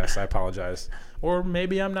podcast. I apologize, or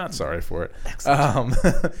maybe I'm not sorry for it.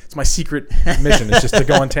 It's my secret mission is just to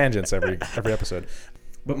go on tangents every episode.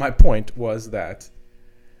 But my point was that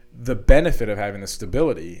the benefit of having the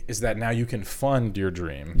stability is that now you can fund your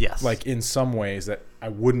dream. Yes. Like in some ways that I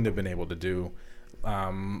wouldn't have been able to do.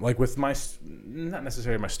 Like with not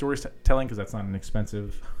necessarily my storytelling, because that's not an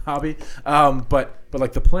expensive hobby. But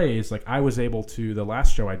like the plays, like I was able to, the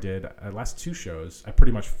last show I did, last 2 shows, I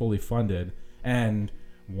pretty much fully funded, and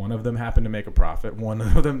one of them happened to make a profit. One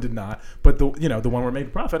of them did not. But the one where I made a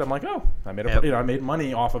profit, I'm like, oh, I made I made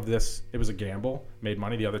money off of this. It was a gamble. Made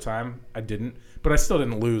money. The other time I didn't, but I still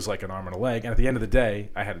didn't lose like an arm and a leg. And at the end of the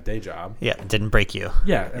day, I had a day job. Yeah, it didn't break you.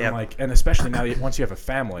 Yeah, and and especially now once you have a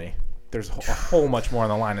family, there's a whole much more on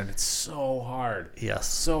the line, and it's so hard. Yes,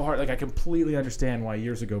 so hard. Like I completely understand why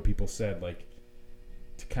years ago people said like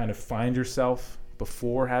to kind of find yourself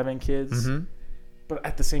before having kids. But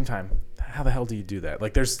at the same time, how the hell do you do that?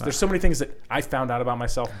 Like there's so many things that I found out about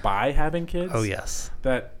myself by having kids. Oh, yes.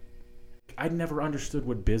 That I never understood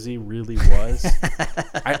what busy really was.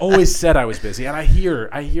 I always said I was busy, and I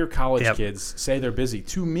hear college kids say they're busy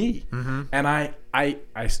to me. And I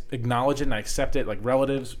acknowledge it and I accept it, like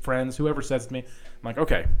relatives, friends, whoever says to me, I'm like,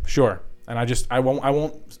 okay, sure. And I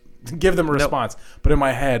won't give them a response. But in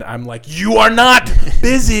my head, I'm like, you are not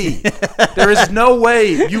busy. There is no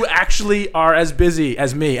way you actually are as busy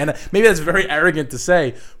as me. And maybe that's very arrogant to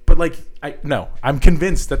say, but like, I'm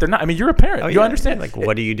convinced that they're not. I mean, you're a parent. You understand. Like,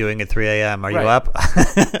 what are you doing at 3 a.m.? Are you up?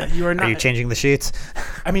 You are not. Are you changing the sheets?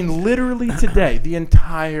 I mean, literally today, the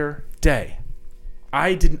entire day,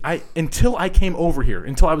 until I came over here,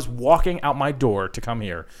 until I was walking out my door to come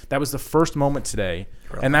here, that was the first moment today.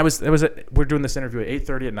 Really? And we're doing this interview at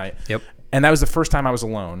 8:30 at night. Yep. And that was the first time I was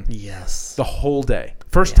alone. Yes. The whole day.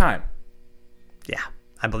 First time. Yeah.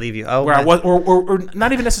 I believe you. Oh, where I was, or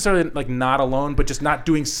not even necessarily like not alone, but just not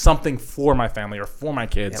doing something for my family or for my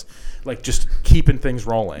kids, like just keeping things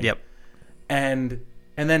rolling. Yep. And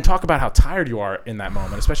then talk about how tired you are in that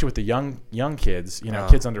moment, especially with the young kids,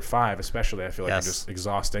 kids under 5, especially. I feel like are just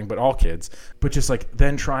exhausting, but all kids. But just like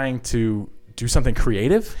then trying to do something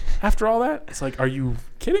creative after all that, it's like, are you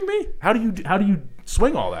kidding me? How do you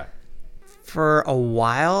swing all that? For a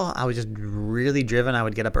while, I was just really driven. I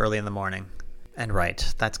would get up early in the morning and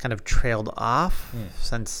write. That's kind of trailed off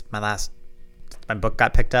since my book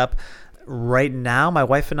got picked up. Right now, my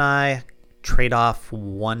wife and I trade off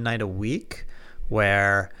one night a week,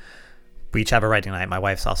 where we each have a writing night. My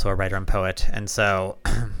wife's also a writer and poet. And so,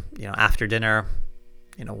 after dinner,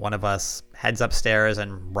 one of us heads upstairs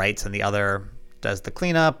and writes, and the other does the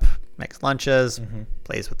cleanup, makes lunches,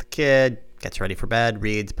 plays with the kid, gets ready for bed,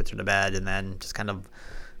 reads, puts her to bed, and then just kind of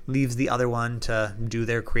leaves the other one to do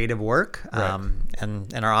their creative work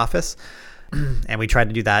in our office. And we try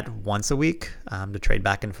to do that once a week to trade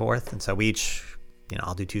back and forth. And so we each...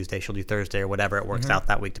 I'll do Tuesday, she'll do Thursday, or whatever it works out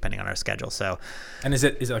that week, depending on our schedule. So, and is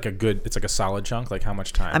it like it's like a solid chunk? Like how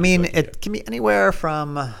much time? I mean, it can be anywhere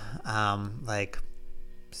from like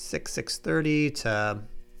 6:30 to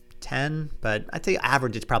 10, but I'd say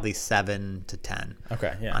average it's probably 7 to 10.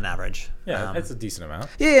 Okay, yeah, on average. Yeah, it's a decent amount.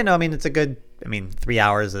 Yeah, I mean, it's a good. 3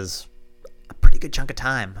 hours is a pretty good chunk of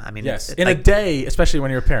time. I mean, yes, in a day, especially when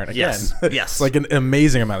you're a parent. Again, yes, it's like an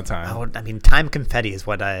amazing amount of time. Time confetti is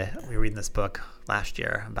what we were reading this book last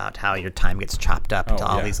year about how your time gets chopped up into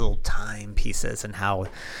all these little time pieces, and how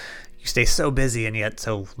you stay so busy and yet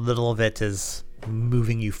so little of it is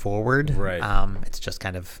moving you forward. Right. It's just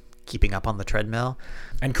kind of keeping up on the treadmill.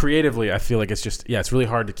 And creatively, I feel like it's really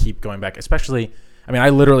hard to keep going back. Especially, I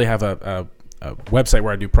literally have a website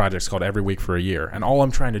where I do projects called Every Week for a Year, and all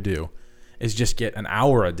I'm trying to do is just get an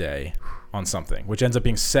hour a day on something, which ends up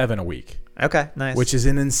being 7 a week. Okay, nice. Which is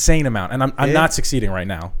an insane amount. And I'm not succeeding right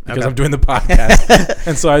now because I'm doing the podcast.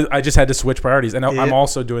 And so I just had to switch priorities. And I'm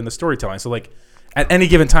also doing the storytelling. So like at any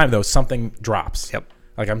given time, though, something drops. Yep.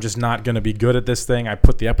 Like I'm just not going to be good at this thing. I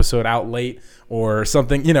put the episode out late or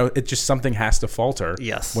something. It just something has to falter.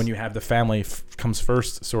 Yes. When you have the family comes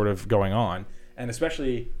first sort of going on. And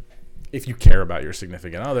especially if you care about your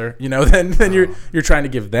significant other, then you're trying to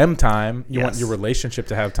give them time. You want your relationship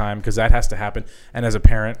to have time because that has to happen. And as a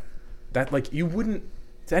parent, that like you wouldn't,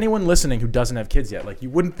 to anyone listening who doesn't have kids yet, like you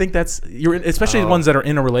wouldn't think especially the ones that are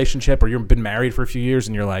in a relationship or you've been married for a few years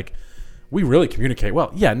and you're like, we really communicate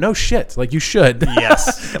well. Yeah, no shit. Like, you should.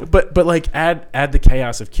 Yes. but like add the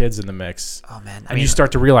chaos of kids in the mix. Oh man. I mean, you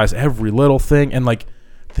start to realize every little thing, and like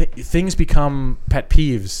things become pet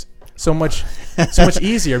peeves so much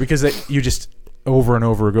easier because you just over and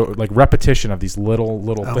over go, like, repetition of these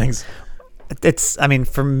little things. I mean,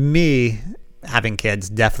 for me, having kids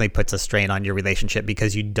definitely puts a strain on your relationship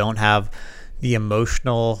because you don't have the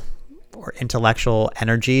emotional or intellectual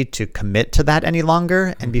energy to commit to that any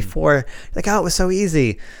longer. And before, like, oh, it was so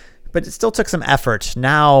easy, but it still took some effort.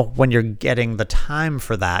 Now, when you're getting the time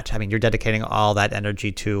for that, I mean, you're dedicating all that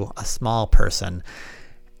energy to a small person,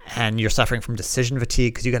 and you're suffering from decision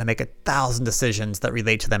fatigue because you got to make 1,000 decisions that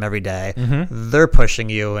relate to them every day. They're pushing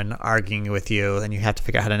you and arguing with you, and you have to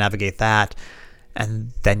figure out how to navigate that.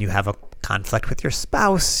 And then you have a conflict with your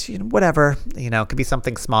spouse, whatever, it could be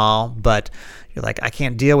something small, but you're like, I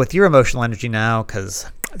can't deal with your emotional energy now because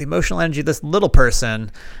the emotional energy of this little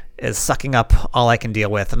person is sucking up all I can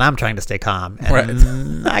deal with, and I'm trying to stay calm.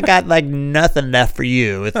 And I got like nothing left for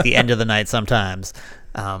you at the end of the night sometimes.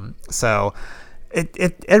 So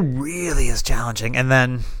it really is challenging. And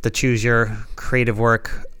then to choose your creative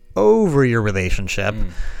work over your relationship,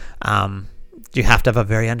 you have to have a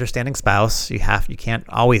very understanding spouse. You can't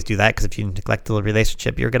always do that because if you neglect the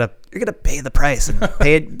relationship, you're gonna pay the price and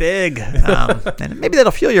pay it big. And maybe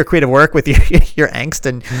that'll fuel your creative work with your angst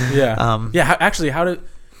and how do,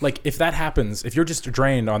 like, if that happens, if you're just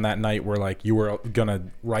drained on that night where like you were gonna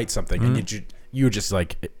write something and you were just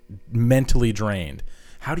like mentally drained,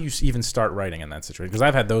 how do you even start writing in that situation? Because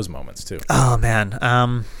I've had those moments too. Oh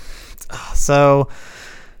man. So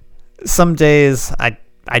some days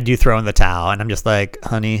I do throw in the towel, and I'm just like,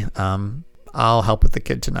 honey, I'll help with the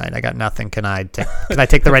kid tonight. I got nothing. Can I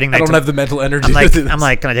take the writing night? I don't have the mental energy. I'm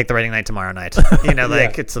like, can I take the writing night tomorrow night?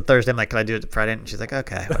 It's a Thursday. I'm like, can I do it Friday? And she's like,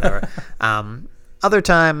 okay, whatever. Other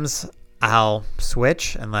times I'll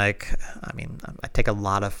switch, and like, I mean, I take a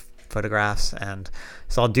lot of photographs, and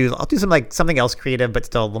so I'll do some like something else creative, but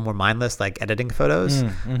still a little more mindless, like editing photos.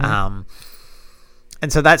 And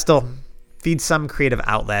so that still feeds some creative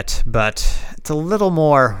outlet, but it's a little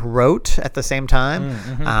more rote at the same time.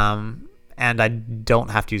 And I don't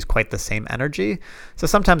have to use quite the same energy. So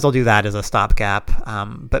sometimes I'll do that as a stopgap.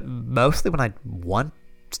 But mostly when I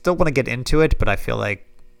still want to get into it, but I feel like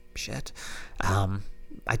shit.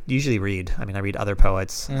 I usually read. I mean, I read other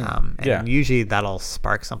poets, and usually that'll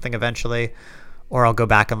spark something eventually. Or I'll go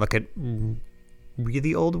back and look at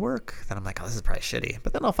really old work that I'm like, oh, this is probably shitty.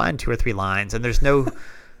 But then I'll find 2 or 3 lines, and there's no...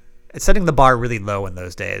 It's setting the bar really low in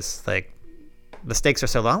those days. Like, the stakes are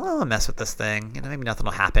so low. I'll mess with this thing. Maybe nothing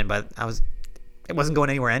will happen, but it wasn't going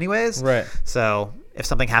anywhere anyways. Right. So if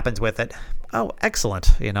something happens with it, oh, excellent.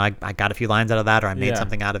 I got a few lines out of that, or I made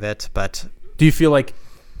something out of it. But do you feel like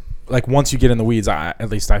once you get in the weeds, at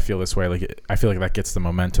least I feel this way. Like, I feel like that gets the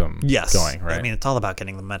momentum going, right? I mean, it's all about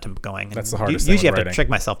getting the momentum going. That's the hardest thing. Usually I have to trick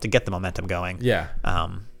myself to get the momentum going. Yeah.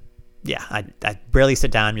 I barely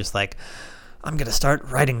sit down just like, I'm going to start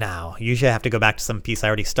writing now. Usually I have to go back to some piece I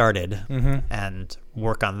already started and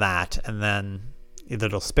work on that. And then either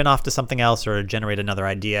it'll spin off to something else or generate another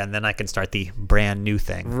idea. And then I can start the brand new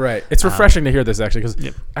thing. Right. It's refreshing to hear this, actually,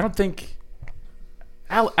 because I don't think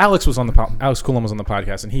Alex Coulomb was on the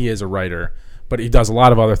podcast, and he is a writer, but he does a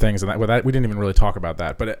lot of other things. And that we didn't even really talk about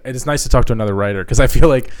that. But it is nice to talk to another writer because I feel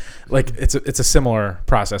like it's a similar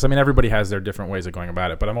process. I mean, everybody has their different ways of going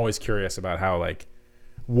about it, but I'm always curious about how, like,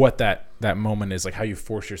 what that moment is, like how you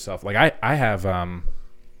force yourself. Like I have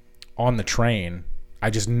on the train, I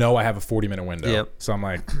just know I have a 40-minute window. So I'm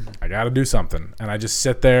like, I got to do something. And I just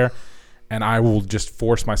sit there and I will just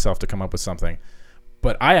force myself to come up with something.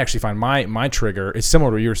 But I actually find my trigger is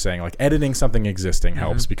similar to what you were saying. Like, editing something existing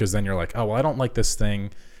helps because then you're like, oh, well, I don't like this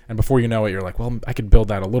thing. And before you know it, you're like, well, I could build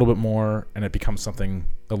that a little bit more, and it becomes something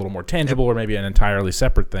a little more tangible or maybe an entirely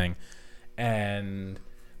separate thing. And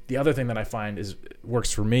the other thing that I find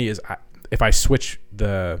works for me is if I switch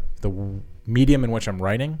the medium in which I'm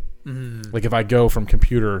writing, like if I go from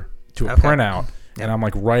computer to a printout and I'm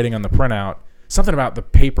like writing on the printout, something about the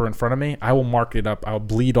paper in front of me, I will mark it up. I'll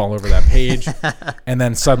bleed all over that page. And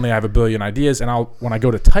then suddenly I have a billion ideas. And when I go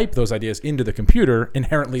to type those ideas into the computer,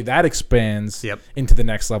 inherently that expands into the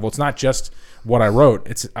next level. It's not just what I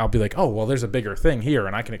wrote. I'll be like, oh, well, there's a bigger thing here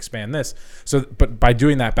and I can expand this. So, but by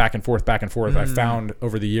doing that back and forth, I found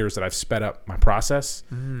over the years that I've sped up my process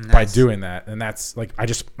by doing that. And that's like,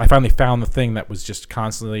 I finally found the thing that was just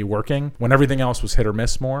constantly working when everything else was hit or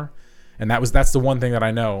miss more. And that's the one thing that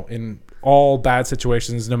I know in all bad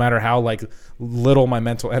situations, no matter how like little my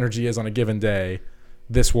mental energy is on a given day,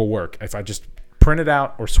 this will work. If I just print it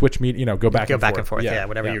out or switch go back and forth. Yeah,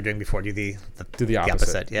 whatever you're doing before, do the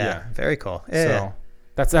opposite. Yeah, very cool. Yeah.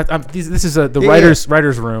 So this is the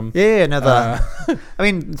writer's room. Yeah, no, I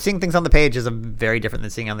mean, seeing things on the page is very different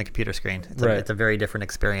than seeing on the computer screen. It's a very different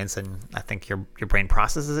experience, and I think your brain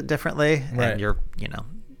processes it differently, and you're.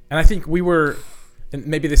 And I think we were, and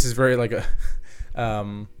maybe this is very like a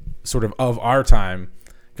sort of our time,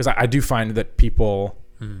 because I do find that people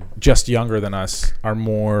just younger than us are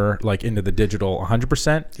more like into the digital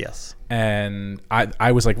 100%. Yes. And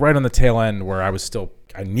I was like right on the tail end where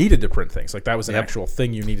I needed to print things. Like that was an actual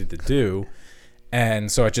thing you needed to do.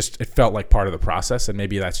 And so it felt like part of the process. And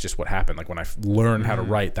maybe that's just what happened. Like when I learned how to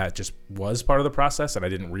write, that just was part of the process. And I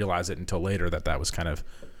didn't realize it until later that was kind of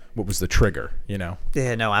what was the trigger,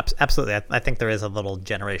 Yeah, no, absolutely. I think there is a little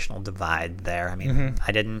generational divide there. I mean,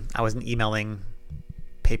 I wasn't emailing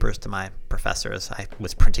papers to my professors. I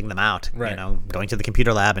was printing them out, going to the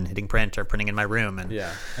computer lab and hitting print or printing in my room.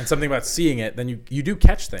 And something about seeing it, then you do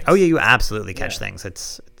catch things. Oh yeah, you absolutely catch things.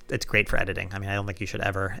 It's great for editing. I mean, I don't think you should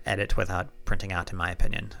ever edit without printing out, in my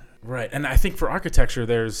opinion. Right, and I think for architecture,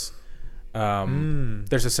 there's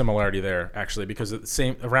a similarity there actually, because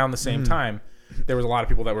around the same time, there was a lot of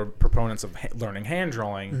people that were proponents of learning hand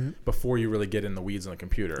drawing before you really get in the weeds on the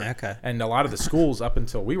computer. Okay. And a lot of the schools up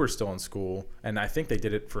until we were still in school, and I think they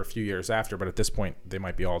did it for a few years after, but at this point they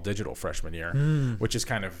might be all digital freshman year, which is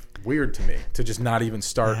kind of weird to me to just not even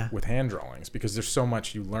start with hand drawings, because there's so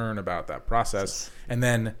much you learn about that process. And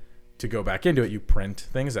then to go back into it, you print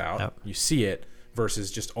things out, you see it, versus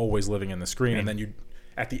just always living in the screen. And then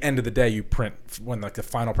at the end of the day, you print when like the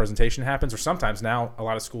final presentation happens, or sometimes now a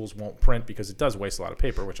lot of schools won't print because it does waste a lot of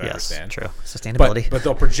paper, which I understand. True. Sustainability. But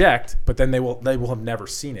they'll project, but then they will have never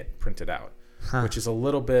seen it printed out, which is a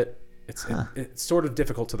little bit, it's sort of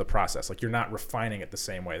difficult to the process. Like you're not refining it the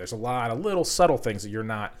same way. There's a lot of little subtle things that you're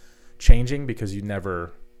not changing because you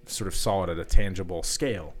never sort of saw it at a tangible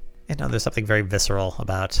scale. There's something very visceral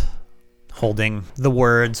about holding the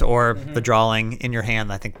words or the drawing in your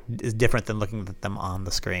hand, I think, is different than looking at them on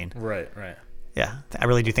the screen. Right. Yeah, I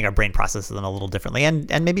really do think our brain processes them a little differently, and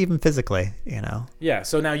maybe even physically, Yeah,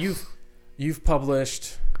 so now you've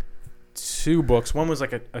published 2 books. One was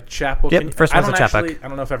like a chapbook. Yep, first one was a chapbook. I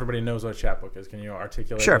don't know if everybody knows what a chapbook is. Can you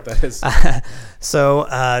articulate what that is? So,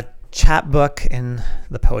 chapbook in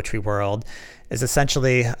the poetry world is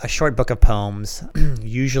essentially a short book of poems,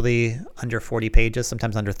 usually under 40 pages,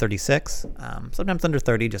 sometimes under 36, sometimes under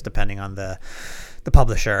 30, just depending on the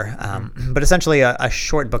publisher. But essentially a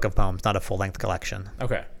short book of poems, not a full-length collection.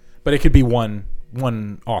 Okay. But it could be one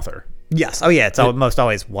author. Yes. Oh, yeah. It's almost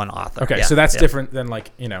always one author. Okay. So that's different than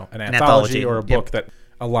like, an anthology or a book that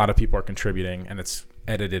a lot of people are contributing, and it's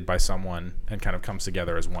edited by someone and kind of comes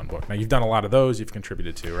together as one book. Now, you've done a lot of those you've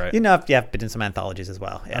contributed to, right? I've been in some anthologies as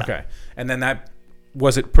well. Yeah. Okay. And then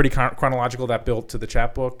was it pretty chronological, that built to the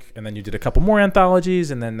chapbook, and then you did a couple more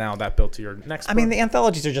anthologies, and then now that built to your next book? I mean, the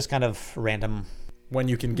anthologies are just kind of random. When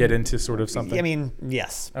you can get into sort of something? I mean,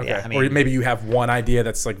 yes. Okay. Yeah, or maybe you have one idea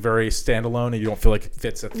that's like very standalone and you don't feel like it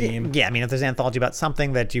fits a theme. Yeah, I mean, if there's an anthology about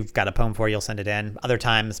something that you've got a poem for, you'll send it in. Other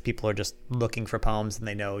times people are just looking for poems and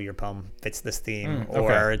they know your poem fits this theme,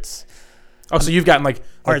 or it's... Oh, so you've gotten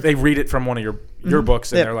or they read it from one of your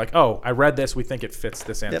books and they're like, oh, I read this, we think it fits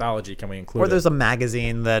this anthology, can we include it? Or there's a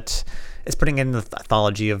magazine that is putting in the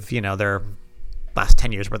anthology of, their last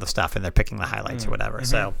 10 years worth of stuff, and they're picking the highlights or whatever.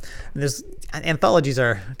 So there's anthologies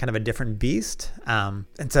are kind of a different beast. And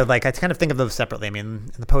so I kind of think of those separately. I mean,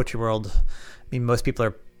 in the poetry world, most people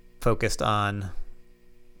are focused on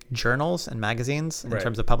journals and magazines in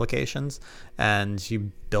terms of publications, and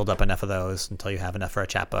you build up enough of those until you have enough for a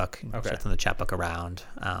chapbook. Set the chapbook around.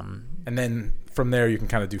 And then from there you can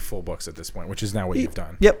kind of do full books at this point, which is now what you've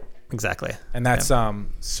done. Yep, exactly. And that's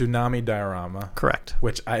Tsunami Diorama. Correct.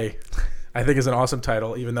 Which I think is an awesome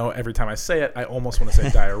title, even though every time I say it, I almost want to say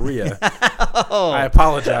diarrhea. I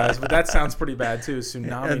apologize, but that sounds pretty bad too.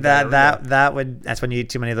 Tsunami diarrhea. That's when you eat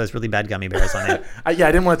too many of those really bad gummy bears on it. I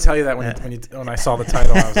didn't want to tell you that when I saw the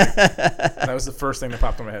title. I was like, that was the first thing that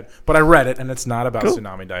popped in my head. But I read it, and it's not about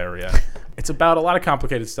tsunami diarrhea. It's about a lot of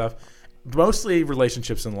complicated stuff. Mostly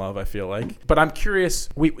relationships and love, I feel like. But I'm curious.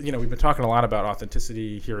 We've been talking a lot about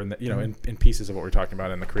authenticity here, in pieces of what we're talking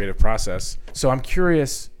about in the creative process. So I'm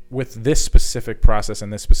curious, with this specific process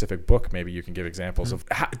and this specific book, maybe you can give examples of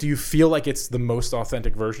do you feel like it's the most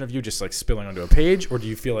authentic version of you, just like spilling onto a page, or do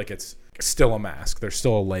you feel like it's still a mask? There's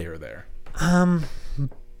still a layer there. And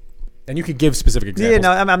you could give specific examples.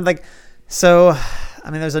 Yeah, no, I'm like, so,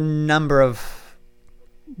 I mean, there's a number of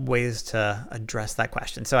ways to address that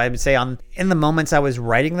question. So I would say in the moments I was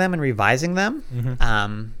writing them and revising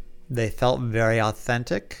them, they felt very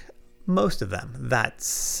authentic. most of them. That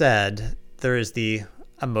said, there is the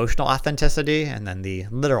emotional authenticity and then the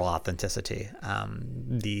literal authenticity.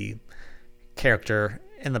 The character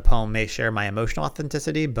in the poem may share my emotional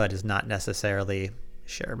authenticity, but is not necessarily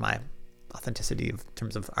share my authenticity in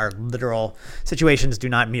terms of our literal situations do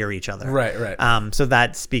not mirror each other. Right. So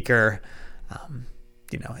that speaker,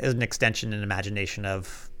 is an extension and imagination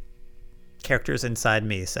of characters inside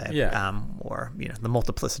me, say, or the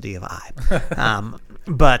multiplicity of I.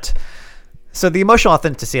 But so the emotional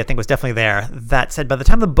authenticity, I think, was definitely there. That said, by the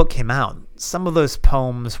time the book came out, some of those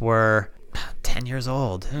poems were 10 years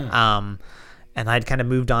old. And I'd kind of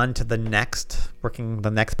moved on to the next poems,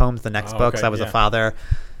 the next books. Okay, I was a father.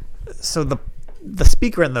 So the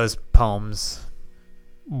speaker in those poems,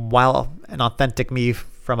 while an authentic me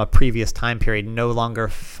from a previous time period, no longer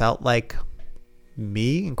felt like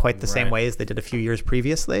me in quite the same way as they did a few years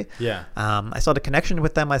previously. I still had a connection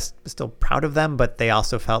with them. I was still proud of them, but they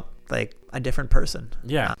also felt like a different person.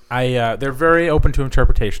 They're very open to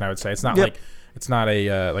interpretation, I would say. It's not like it's not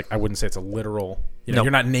a I wouldn't say it's a literal.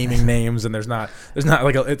 You're not naming names, and it's not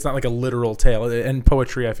like a literal tale. And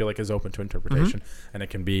poetry, I feel like, is open to interpretation, and it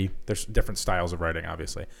can be. There's different styles of writing,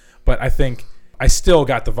 obviously, but I think I still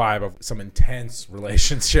got the vibe of some intense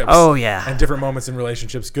relationships. Oh yeah, and different moments in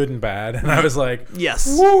relationships, good and bad. And I was like,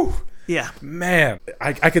 yes, woo, yeah, man.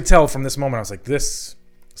 I could tell from this moment. I was like,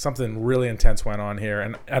 something really intense went on here,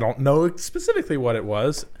 and I don't know specifically what it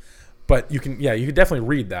was, but you can definitely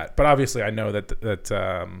read that. But obviously, I know that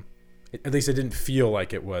at least it didn't feel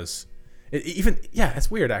like it was.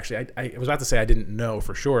 It's weird actually. I was about to say I didn't know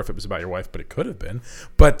for sure if it was about your wife, but it could have been.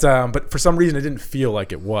 But for some reason, it didn't feel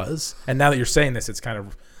like it was. And now that you're saying this, it's kind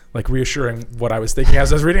of like reassuring what I was thinking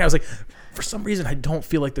as I was reading. I was like, for some reason, I don't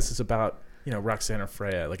feel like this is about Roxanne or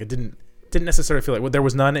Freya. Like it didn't necessarily feel like there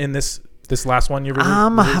was none in this last one you released?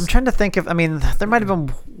 I'm trying to think of. I mean, there might have been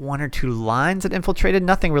one or two lines that infiltrated.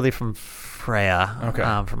 Nothing really from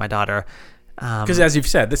Freya. For my daughter. Because as you've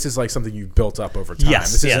said, this is like something you've built up over time.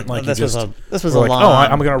 Yes, this isn't like this was a like,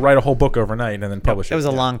 long. I'm going to write a whole book overnight and then publish it. It was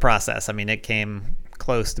a long process. I mean, it came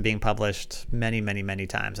close to being published many, many, many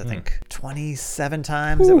times. I think 27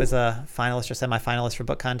 times. Ooh. It was a finalist or semi-finalist for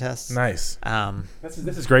book contests. Nice.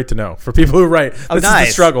 This is great to know for people who write. This is the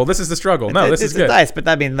struggle. This is the struggle. No, this is good. It's nice, but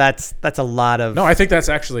I mean that's a lot of. No, I think that's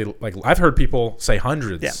actually like I've heard people say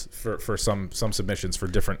hundreds for some submissions for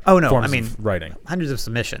different forms of writing. Hundreds of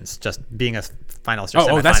submissions, just being a finalist or semi-finalist.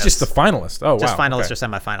 Oh, that's just the finalist. Oh, just wow. Just finalist or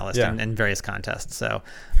semi-finalist in various contests. So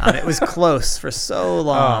it was close for so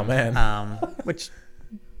long. Oh man. Which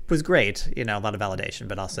was great, a lot of validation,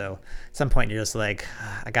 but also at some point you're just like,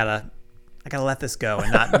 I gotta let this go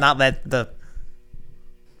and not let the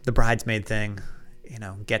bridesmaid thing,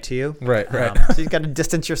 get to you. Right. So you got to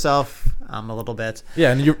distance yourself a little bit.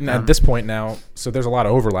 Yeah, and you're at this point now, so there's a lot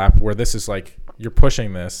of overlap where this is like you're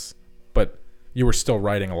pushing this, but you were still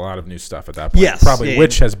writing a lot of new stuff at that point. Yes, probably,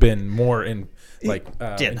 which has been more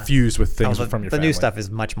infused with things from your family. The new stuff is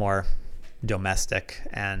much more domestic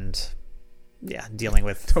and. Yeah, dealing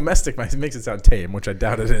with domestic makes it sound tame, which I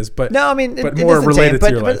doubt it is. But no, I mean, but more related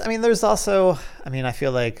to your life. But I mean, there's also, I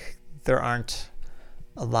feel like there aren't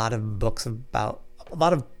a lot of books of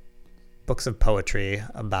poetry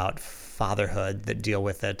about fatherhood that deal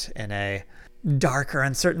with it in a darker,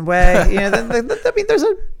 uncertain way. I mean,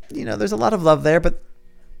 there's a lot of love there, but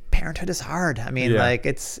parenthood is hard. I mean,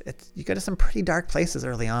 it's you go to some pretty dark places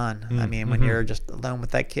early on. I mean, when you're just alone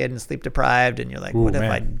with that kid and sleep deprived and you're like, what have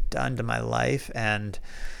I done to my life? And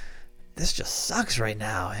this just sucks right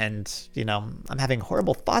now. And, I'm having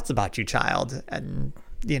horrible thoughts about you, child. And,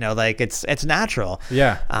 it's natural.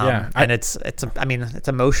 Yeah. And it's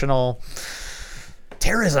emotional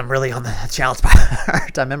terrorism really on the child's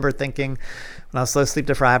part. I remember thinking when I was so sleep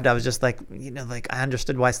deprived, I was just like, I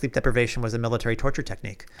understood why sleep deprivation was a military torture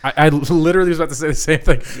technique. I literally was about to say the same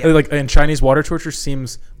thing. Yeah. Like in Chinese water torture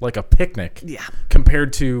seems like a picnic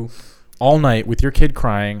compared to all night with your kid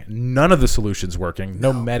crying, none of the solutions working,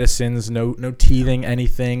 no medicines, no teething,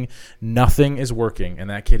 anything, nothing is working. And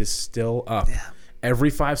that kid is still up. Yeah. Every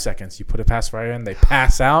 5 seconds you put a pacifier in, they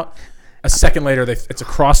pass out. A second later, it's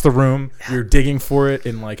across the room. You're digging for it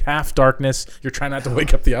in like half darkness. You're trying not to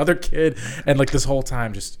wake up the other kid, and like this whole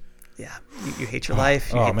time, just you hate your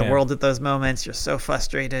life. You hate the world at those moments. You're so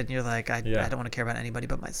frustrated. You're like, I don't want to care about anybody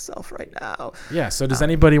but myself right now. Yeah. So does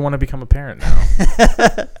anybody want to become a parent now?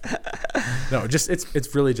 No, just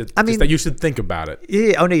it's really just that you should think about it.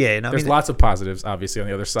 Yeah. Oh no. Yeah. No, There's lots of positives, obviously, on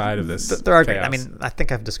the other side of this. There are. I mean, I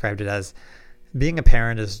think I've described it as being a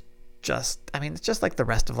parent is it's just like the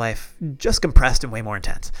rest of life, just compressed and way more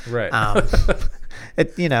intense. Right.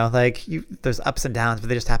 There's ups and downs, but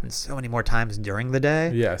they just happen so many more times during the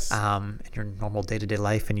day. Yes. In your normal day-to-day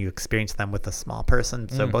life, and you experience them with a small person.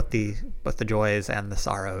 So both the joys and the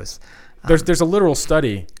sorrows. There's a literal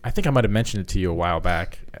study. I think I might have mentioned it to you a while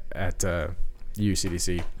back at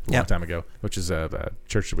UCDC a long time ago, which is a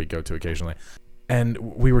church that we go to occasionally. And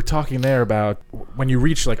we were talking there about when you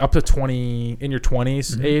reach like up to 20 in your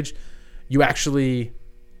 20s age, you actually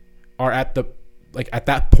are at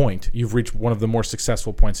that point, you've reached one of the more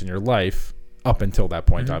successful points in your life up until that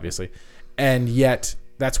point, obviously. And yet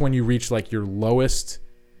that's when you reach like your lowest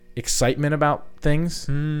excitement about things.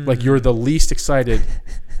 Like you're the least excited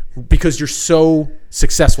because you're so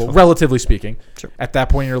successful, relatively speaking, at that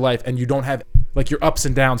point in your life. And you don't have, like, your ups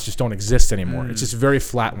and downs just don't exist anymore. It's just very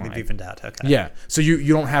flat line. Evened out. Okay. Yeah. So you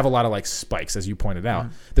don't have a lot of like spikes, as you pointed out.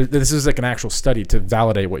 This is like an actual study to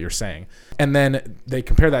validate what you're saying. And then they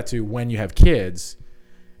compare that to when you have kids,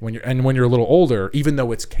 when you're a little older, even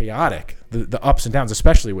though it's chaotic, the ups and downs,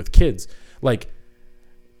 especially with kids, like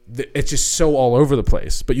it's just so all over the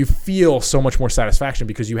place, but you feel so much more satisfaction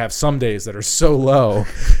because you have some days that are so low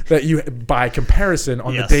that you, by comparison,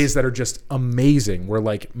 on the days that are just amazing, where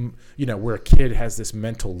like, where a kid has this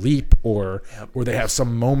mental leap or they have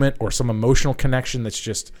some moment or some emotional connection that's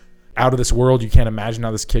just out of this world. You can't imagine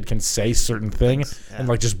how this kid can say certain things and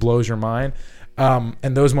like just blows your mind.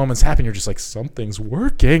 And those moments happen. You're just like, something's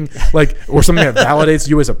working, like, or something that validates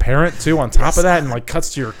you as a parent too, on top of that, and like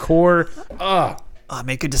cuts to your core.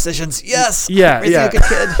 Make good decisions. Yes. Yeah. A good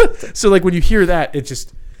kid. So like when you hear that, it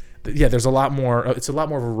just, there's a lot more. It's a lot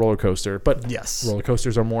more of a roller coaster. But roller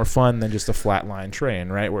coasters are more fun than just a flat line train,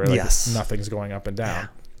 right? Where like nothing's going up and down.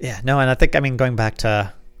 Yeah. No, and I think, going back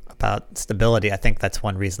to about stability, I think that's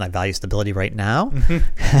one reason I value stability right now.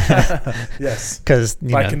 Yes. Because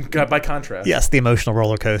by contrast, yes, the emotional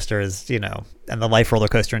roller coaster is, and the life roller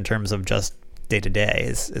coaster in terms of just day to day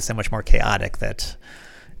is so much more chaotic that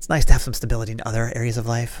it's nice to have some stability in other areas of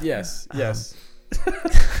life. Yes.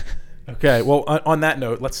 Okay. Well, on that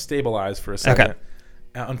note, let's stabilize for a second. Okay.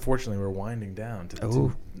 Unfortunately, we're winding down to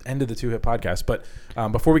the end of the Two Hit podcast. But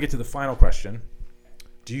before we get to the final question,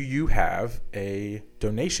 do you have a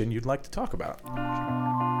donation you'd like to talk about?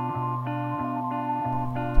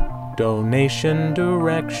 Donation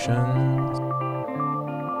directions.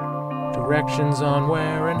 Directions on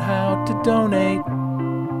where and how to donate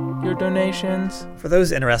your donations. For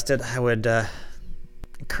those interested, I would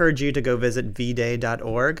encourage you to go visit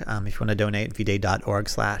vday.org. If you want to donate,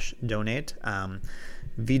 vday.org/donate.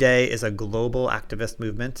 V-Day is a global activist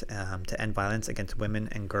movement to end violence against women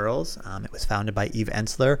and girls. It was founded by Eve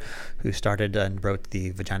Ensler, who started and wrote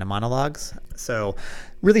the Vagina Monologues. So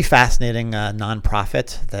really fascinating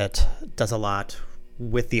nonprofit that does a lot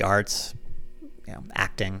with the arts,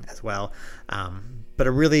 acting as well. But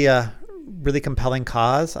a really compelling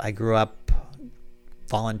cause. I grew up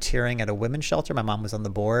volunteering at a women's shelter. My mom was on the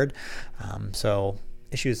board. So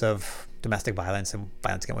issues of domestic violence and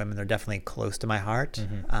violence against women are definitely close to my heart.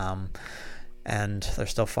 And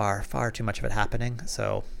there's still far too much of it happening.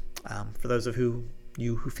 So for those of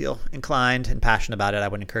you who feel inclined and passionate about it, I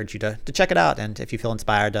would encourage you to check it out. And if you feel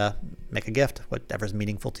inspired, to make a gift, whatever's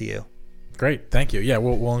meaningful to you. Great. Thank you. Yeah,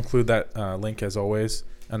 we'll include that link as always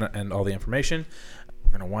and all the information.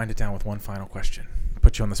 We're going to wind it down with one final question.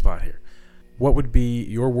 Put you on the spot here. What would be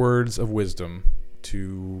your words of wisdom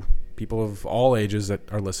to people of all ages that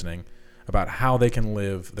are listening about how they can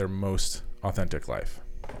live their most authentic life?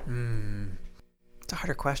 It's a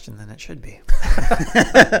harder question than it should be.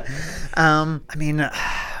 I'm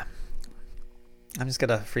just going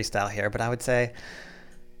to freestyle here, but I would say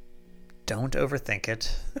don't overthink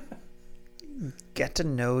it. Get to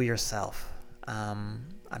know yourself.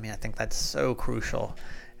 I think that's so crucial.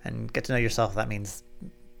 And get to know yourself, that means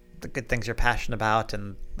the good things you're passionate about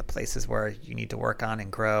and the places where you need to work on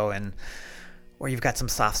and grow, and where you've got some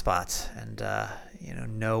soft spots, and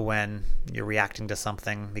know when you're reacting to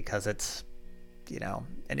something because it's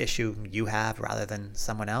an issue you have rather than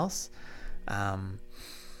someone else.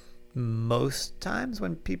 Most times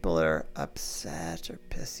when people are upset or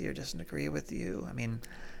pissy or doesn't agree with you, a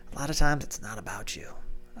lot of times it's not about you.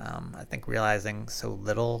 I think realizing so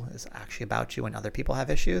little is actually about you when other people have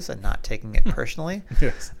issues and not taking it personally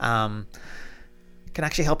can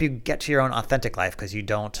actually help you get to your own authentic life, because you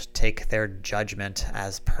don't take their judgment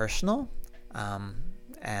as personal.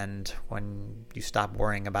 And when you stop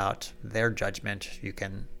worrying about their judgment, you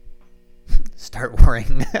can start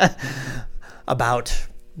worrying about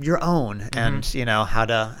your own and how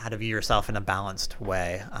to view yourself in a balanced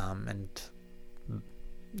way, and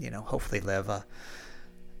hopefully live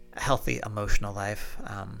healthy emotional life.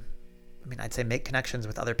 I'd say make connections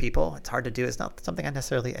with other people. It's hard to do. It's not something I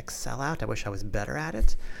necessarily excel at. I wish I was better at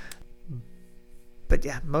it. But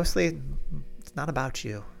yeah, mostly it's not about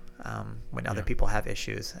you when other people have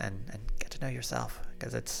issues, and get to know yourself,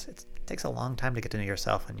 because it takes a long time to get to know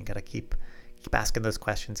yourself, and you got to keep asking those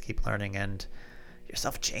questions, keep learning, and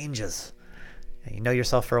yourself changes. You know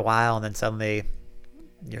yourself for a while, and then suddenly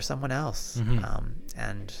you're someone else,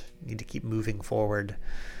 and you need to keep moving forward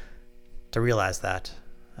to realize that.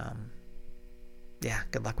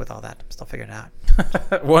 Good luck with all that. I'm still figuring it out.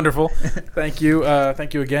 Wonderful. Thank you.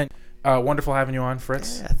 Thank you again. Wonderful having you on,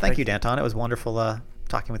 Fritz. Yeah, thank you, Danton. It was wonderful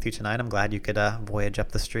talking with you tonight. I'm glad you could voyage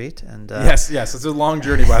up the street. And Yes. It's a long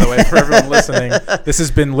journey, by the way, for everyone listening. This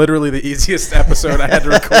has been literally the easiest episode I had to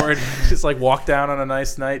record. Just like walk down on a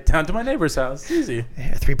nice night down to my neighbor's house. Easy.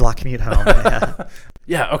 Yeah, 3-block commute home.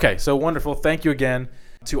 Yeah. Okay. So wonderful. Thank you again.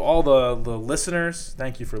 To all the listeners,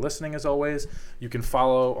 thank you for listening as always. You can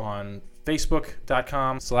follow on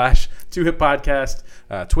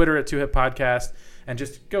Facebook.com/2hippodcast, Twitter @2hippodcast, and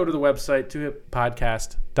just go to the website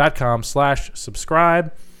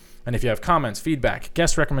 2hippodcast.com/subscribe. And if you have comments, feedback,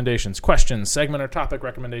 guest recommendations, questions, segment or topic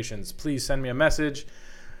recommendations, please send me a message.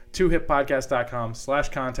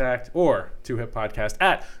 2hippodcast.com/contact or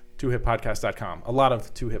 2hippodcast@2hippodcast.com. A lot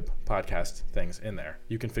of 2hip podcast things in there.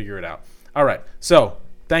 You can figure it out. All right. So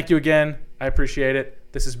thank you again. I appreciate it.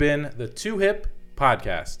 This has been the 2Hip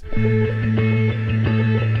Podcast.